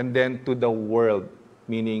 And then to the world,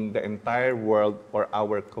 meaning the entire world or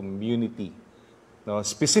our community. No,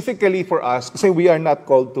 specifically for us, kasi we are not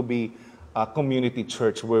called to be a community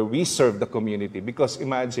church where we serve the community. Because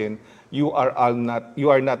imagine, you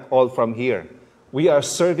are not all from here. We are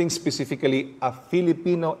serving specifically a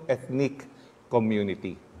Filipino ethnic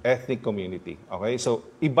community. Okay? So,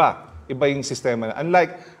 iba yung sistema.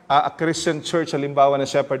 Unlike a Christian church, halimbawa na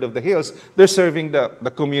Shepherd of the Hills, they're serving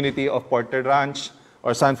the community of Porter Ranch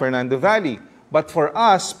or San Fernando Valley. But for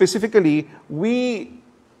us, specifically, we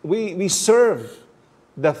serve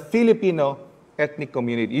the Filipino ethnic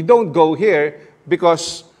community. You don't go here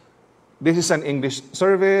because this is an English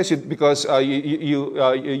service, because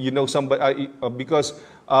you know somebody, because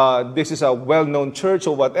this is a well-known church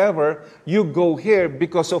or whatever. You go here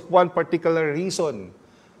because of one particular reason.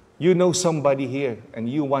 You know somebody here and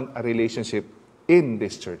you want a relationship in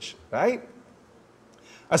this church, right?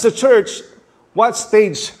 As a church, what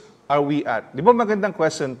stage are we at? Di ba magandang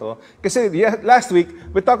question to? Kasi last week,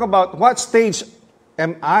 we talked about what stage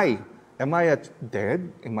am I? Am I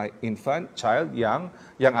dead? Am I infant, child, young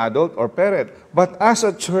adult, or parent? But as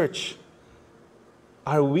a church,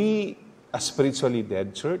 are we a spiritually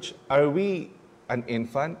dead church? Are we an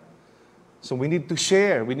infant? So we need to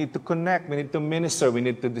share, we need to connect, we need to minister, we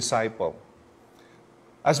need to disciple.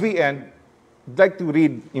 As we end, I'd like to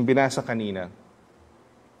read yung binasa kanina.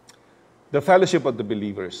 The fellowship of the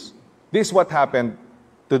believers. This is what happened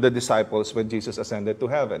to the disciples when Jesus ascended to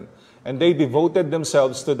heaven. And they devoted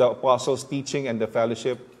themselves to the apostles' teaching and the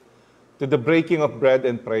fellowship, to the breaking of bread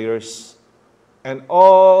and prayers. And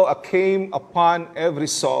awe came upon every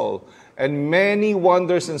soul, and many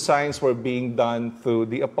wonders and signs were being done through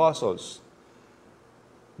the apostles.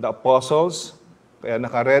 The apostles, kaya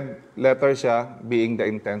naka-red letter siya, being the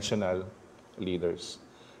intentional leaders.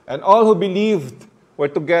 And all who believed were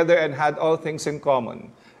together and had all things in common.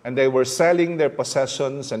 And they were selling their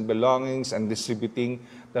possessions and belongings and distributing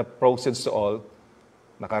the proceeds to all.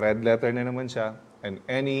 Naka-red letter na naman siya. And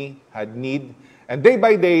any had need. And day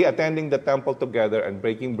by day, attending the temple together and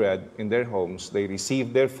breaking bread in their homes, they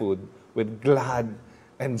received their food with glad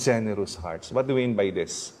and generous hearts. What do we mean by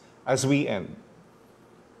this? As we end,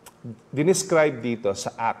 dinescribe dito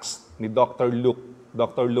sa Acts ni Dr. Luke.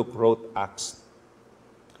 Dr. Luke wrote Acts.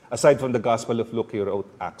 Aside from the Gospel of Luke, he wrote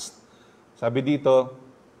Acts. Sabi dito,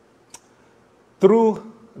 through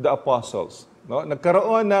the apostles, no?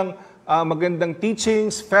 Nagkaroon ng magandang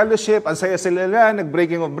teachings, fellowship, ang saya sila,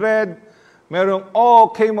 nag-breaking of bread, merong,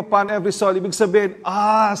 came upon every soul. Ibig sabihin,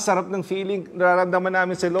 sarap ng feeling, nararamdaman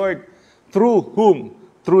namin si Lord. Through whom?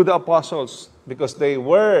 Through the apostles. Because they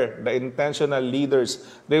were the intentional leaders.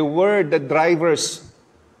 They were the drivers.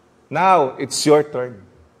 Now, it's your turn.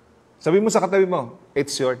 Sabi mo sa katabi mo,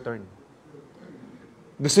 it's your turn.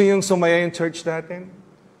 Gusto niyong sumaya yung church natin?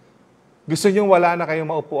 Gusto niyong wala na kayong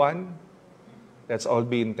maupuan? Let's all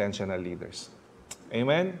be intentional leaders.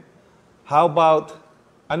 Amen? How about,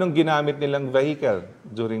 anong ginamit nilang vehicle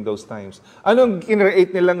during those times? Anong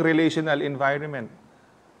kinreate nilang relational environment?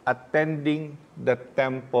 Attending the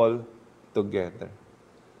temple together.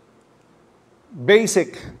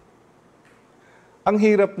 Basic. Ang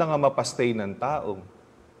hirap na nga mapastay ng tao.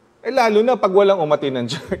 Lalo na pag walang umatin ng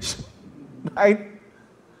church. Right?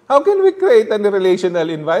 How can we create a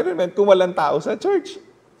relational environment kung walang tao sa church?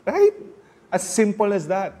 Right? As simple as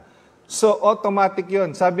that. So, automatic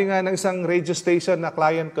yon. Sabi nga ng isang radio station na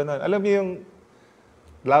client ko noon, alam niyo yung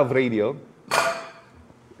Love Radio?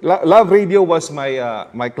 Love Radio was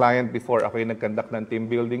my client before. Ako yung nag-conduct ng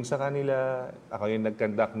team building sa kanila. Ako yung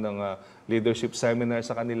nag-conduct ng leadership seminar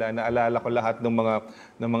sa kanila. Naalala ko lahat ng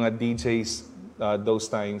mga DJs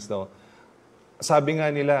those times. No? Sabi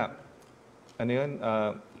nga nila,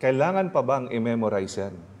 kailangan pa bang i-memorize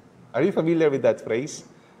yan? Are you familiar with that phrase?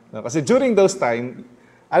 No, kasi during those time,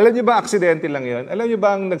 alam niyo ba aksidente lang yon? Alam niyo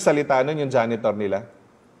ba ang nagsalita nun yung janitor nila?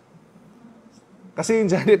 Kasi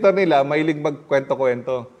yung janitor nila, mahilig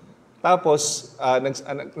magkwento-kwento. Tapos,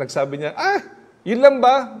 nagsabi niya, yun lang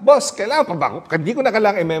ba? Boss, kailangan pa ba? Hindi ko na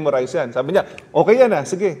kailangan i-memorize yan. Sabi niya, okay yan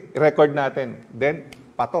sige, i-record natin. Then,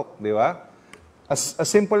 patok, di ba? As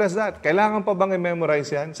simple as that. Kailangan pa bang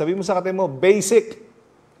i-memorize yan? Sabi mo sa katabi mo, basic.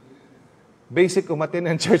 Basic umatin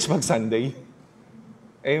ang church mag-Sunday.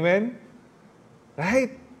 Amen?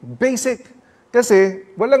 Right? Basic. Kasi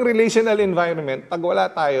walang relational environment pag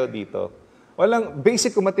wala tayo dito. Walang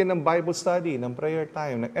basic umatin ng Bible study, ng prayer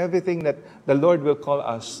time, ng everything that the Lord will call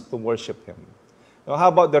us to worship Him. Now,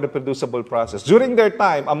 how about the reproducible process? During their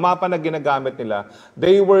time, ang mapa na ginagamit nila,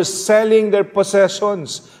 they were selling their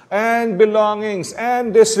possessions and belongings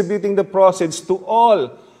and distributing the proceeds to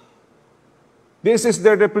all. This is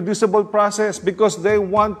their reproducible process because they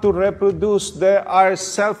want to reproduce. There are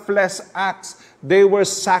selfless acts. They were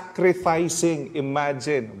sacrificing.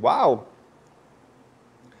 Imagine. Wow.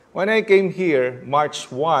 When I came here, March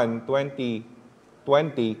 1, 2020,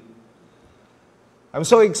 I'm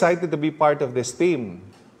so excited to be part of this team.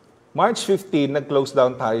 March 15, nag-close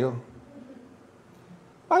down tayo.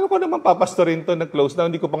 Paano ko naman papastorin to nag-close down?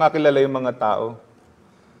 Hindi ko pa nga kilala yung mga tao.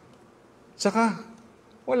 Tsaka,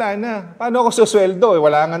 wala na. Paano ako susweldo?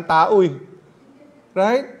 Wala nga tao eh.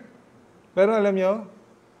 Right? Pero alam nyo,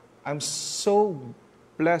 I'm so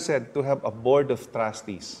blessed to have a board of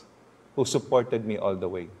trustees who supported me all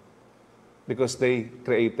the way. Because they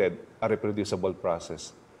created a reproducible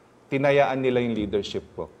process. Tinayaan nila yung leadership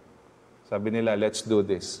ko. Sabi nila, let's do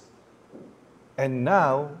this. And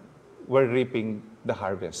now, we're reaping the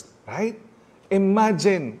harvest. Right?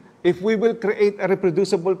 Imagine, if we will create a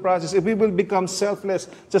reproducible process, if we will become selfless,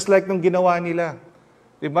 just like nung ginawa nila.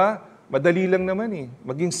 Diba? Madali lang naman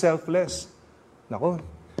maging selfless. Nako,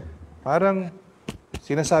 parang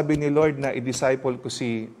sinasabi ni Lord na i-disciple ko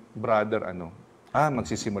si brother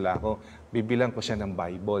magsisimula ako, bibilang ko siya ng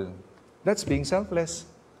Bible. That's being selfless.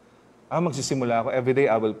 Magsisimula ako,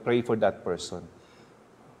 everyday I will pray for that person.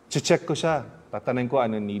 Check ko siya, tatanungin ko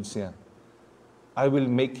ano needs niya. I will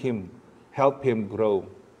help him grow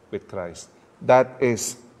with Christ. That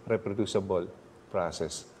is reproducible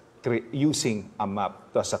process. Using a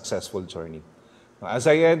map to a successful journey. Now,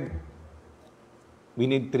 as I end, we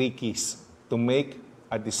need 3 keys to make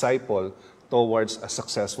a disciple towards a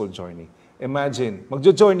successful journey. Imagine,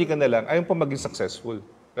 magjo-journey ka na lang, ayaw pa maging successful.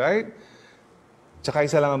 Right? Tsaka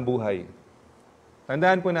isa lang ang buhay.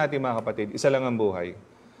 Tandaan po natin mga kapatid, isa lang ang buhay.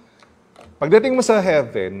 Pagdating mo sa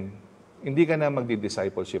heaven, hindi ka na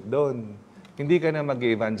magdi-discipleship doon. Hindi ka na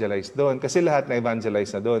mag-evangelize doon. Kasi lahat na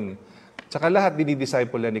evangelize na doon. Tsaka lahat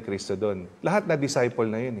dinidisciple na ni Kristo doon. Lahat na disciple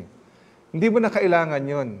na yun Hindi mo na kailangan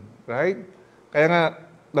yun. Right? Kaya nga,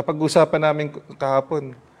 napag-usapan namin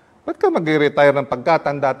kahapon, ba't ka mag-retire ng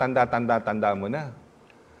pagkatanda mo na?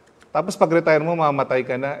 Tapos pag-retire mo, mamatay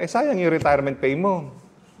ka na, sayang yung retirement pay mo.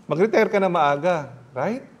 Mag-retire ka na maaga.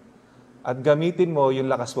 Right? At gamitin mo yung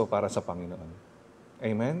lakas mo para sa Panginoon.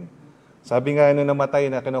 Amen? Sabi nga namatay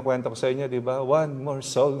na, kinukwento ko sa inyo, di ba? One more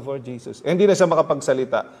soul for Jesus. Hindi na siya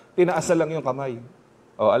makapagsalita. Tinaas na lang yung kamay.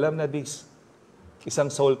 Alam na this.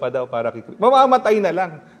 Isang soul pa daw para kay Kristo. Mamamatay na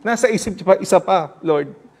lang. Nasa isip pa, isa pa,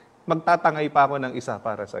 Lord. Magtatangay pa ako ng isa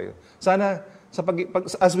para sa iyo. Sana,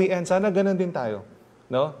 as we end, sana ganun din tayo.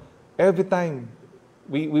 No? Every time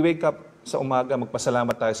we wake up sa umaga,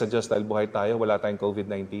 magpasalamat tayo sa Diyos dahil buhay tayo, wala tayong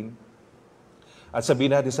COVID-19. At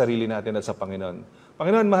sabihin natin sarili natin at sa Panginoon.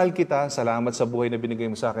 Panginoon, mahal kita. Salamat sa buhay na binigay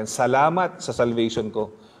mo sa akin. Salamat sa salvation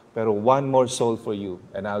ko. Pero one more soul for you.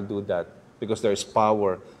 And I'll do that. Because there's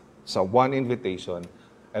power sa one invitation.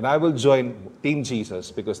 And I will join Team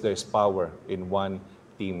Jesus because there's power in one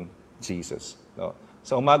Team Jesus. No?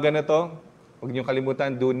 Sa umaga na to, huwag niyong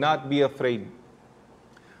kalimutan, do not be afraid.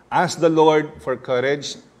 Ask the Lord for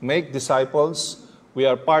courage. Make disciples. We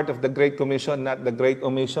are part of the Great Commission, not the Great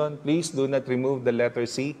Omission. Please do not remove the letter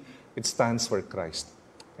C. It stands for Christ.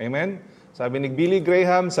 Amen? Sabi ni Billy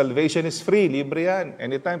Graham, salvation is free. Libre yan.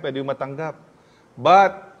 Anytime, pwede yung matanggap.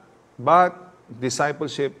 But,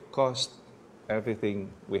 discipleship costs everything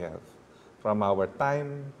we have. From our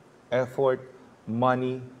time, effort,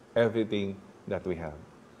 money, everything that we have.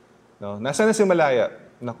 No? Nasaan na si Malaya?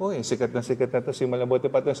 Naku, sikat na to. Si Malabote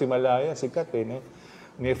pa to si Malaya. Sikat No?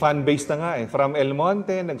 May fan base na nga From El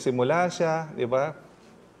Monte, nagsimula siya. Di ba?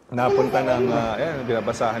 Napunta ng,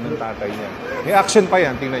 binabasahan ng tatay niya. May action pa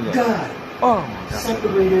yan, tingnan niyo.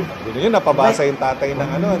 Separated. Yun, napabasa yung tatay ng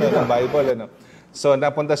ng Bible. So,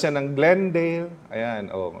 napunta siya ng Glendale.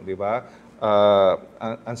 Ayan, di ba?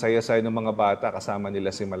 Ang saya-saya ng mga bata, kasama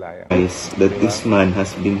nila si Malaya. That this man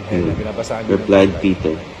has been healed, replied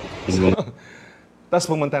Peter. Tapos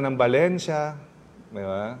pumunta ng Valencia, di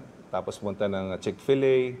ba? Tapos pumunta ng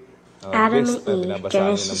Chick-fil-A. Adam and Eve,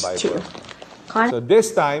 Genesis 2. So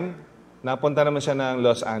this time, napunta naman siya ng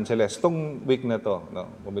Los Angeles. Itong week na to,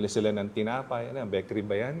 bumili sila ng tinapay. Bakery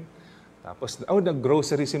ba yan? Tapos,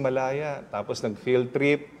 nag-grocery si Malaya. Tapos, nag-field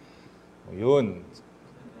trip. Yun.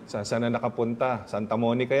 Saan na nakapunta? Santa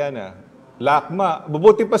Monica yan, Lakma.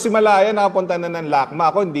 Bubuti pa si Malaya, nakapunta na ng Lakma.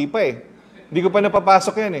 Ako, hindi pa Hindi ko pa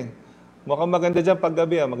napapasok yan Mukhang maganda dyan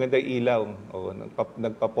paggabi, maganda yung ilaw.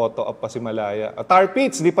 Nagpa-photo up pa si Malaya. Tar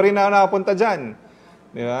Pits, hindi pa rin ako nakapunta dyan.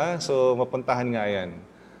 Di ba? So, mapuntahan nga yan.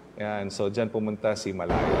 Yan. So, dyan pumunta si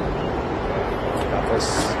Malaya. Tapos,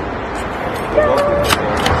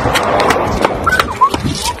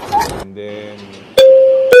 and then,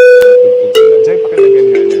 Jay, pakilagyan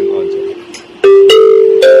nga niya yung audio.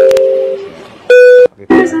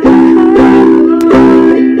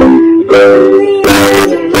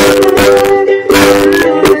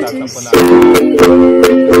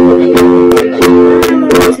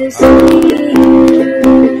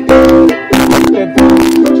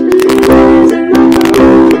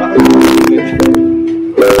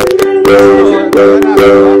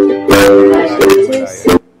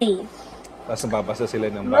 Tapos nababasa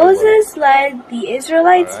sila ng Bible. Moses led the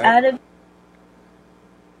Israelites out of...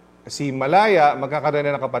 Si Malaya, magkakaroon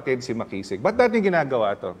na ng kapatid si Makisig. Ba't natin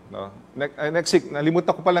ginagawa ito? No? Next week,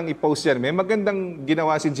 nalimutan ko palang i-post yan. May magandang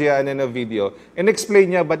ginawa si Gianna na video.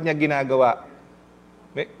 And-explain niya ba't niya ginagawa.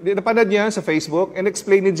 Napanood niya sa Facebook.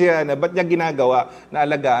 And-explain ni Gianna ba't niya ginagawa na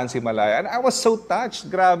alagaan si Malaya. And I was so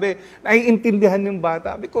touched. Grabe. Naiintindihan yung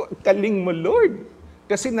bata. Sabi ko, galing mo, Lord.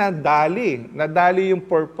 Kasi nadali. Nadali yung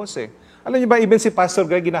purpose Alam niyo ba, even si Pastor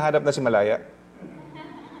Greg, ginahanap na si Malaya?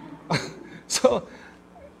 So,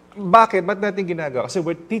 bakit? Ba't natin ginagawa? Kasi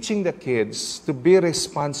we're teaching the kids to be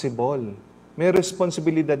responsible. May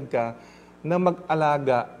responsibilidad ka na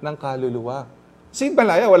mag-alaga ng kaluluwa. Si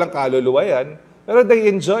Malaya, walang kaluluwa yan. Pero they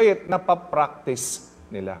enjoy it, napapractice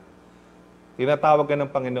nila. Tinatawag ka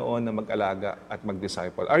ng Panginoon na mag-alaga at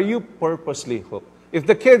mag-disciple. Are you purposely hooked? If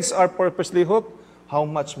the kids are purposely hooked, how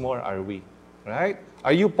much more are we? Right?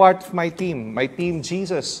 Are you part of my team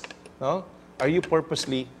Jesus? No? Are you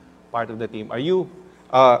purposely part of the team? Are you,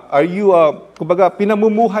 kumbaga,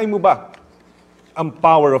 pinamumuhay mo ba ang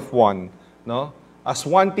power of one? No? As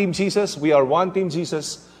one Team Jesus, we are one Team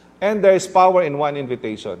Jesus, and there is power in one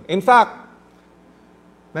invitation. In fact,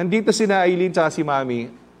 nandito si Aileen at si Mami,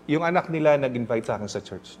 yung anak nila nag-invite sa akin sa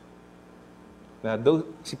church.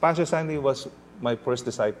 Si Pastor Sandy was my first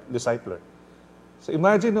discipler. So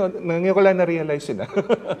imagine, ngayon ko lang na-realize yun.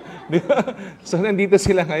 Diba? So nandito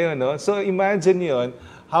sila ngayon. No? So imagine yon,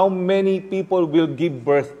 how many people will give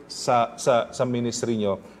birth sa ministry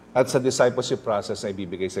nyo at sa discipleship process na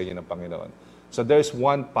ibibigay sa inyo ng Panginoon. So there's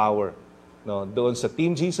one power. No, doon sa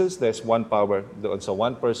Team Jesus, there's one power. Doon sa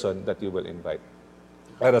one person that you will invite.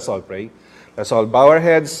 Let us all pray. Let's all bow our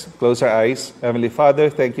heads, close our eyes. Heavenly Father,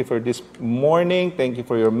 thank you for this morning. Thank you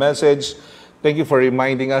for your message. Thank you for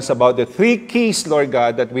reminding us about the 3 keys, Lord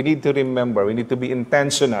God, that we need to remember. We need to be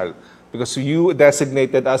intentional because you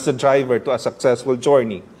designated us the driver to a successful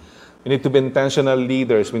journey. We need to be intentional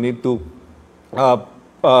leaders. We need to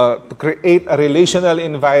create a relational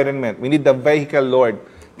environment. We need the vehicle, Lord.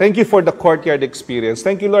 Thank you for the courtyard experience.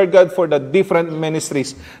 Thank you, Lord God, for the different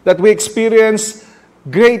ministries that we experience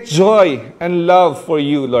great joy and love for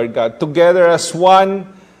you, Lord God. Together as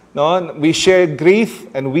one, no, we share grief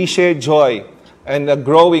and we share joy and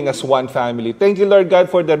growing as one family. Thank you, Lord God,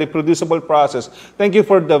 for the reproducible process. Thank you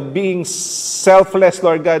for the being selfless,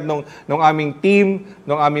 Lord God, nung aming team,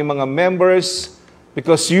 nung aming mga members,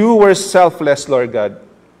 because you were selfless, Lord God.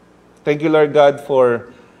 Thank you, Lord God,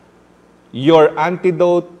 for your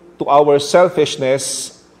antidote to our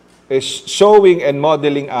selfishness is showing and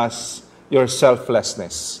modeling us your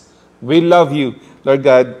selflessness. We love you, Lord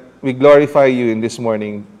God. We glorify you in this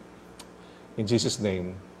morning. In Jesus'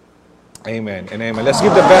 name, amen and amen. Let's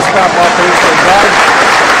give the best clap offering for God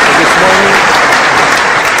for this morning.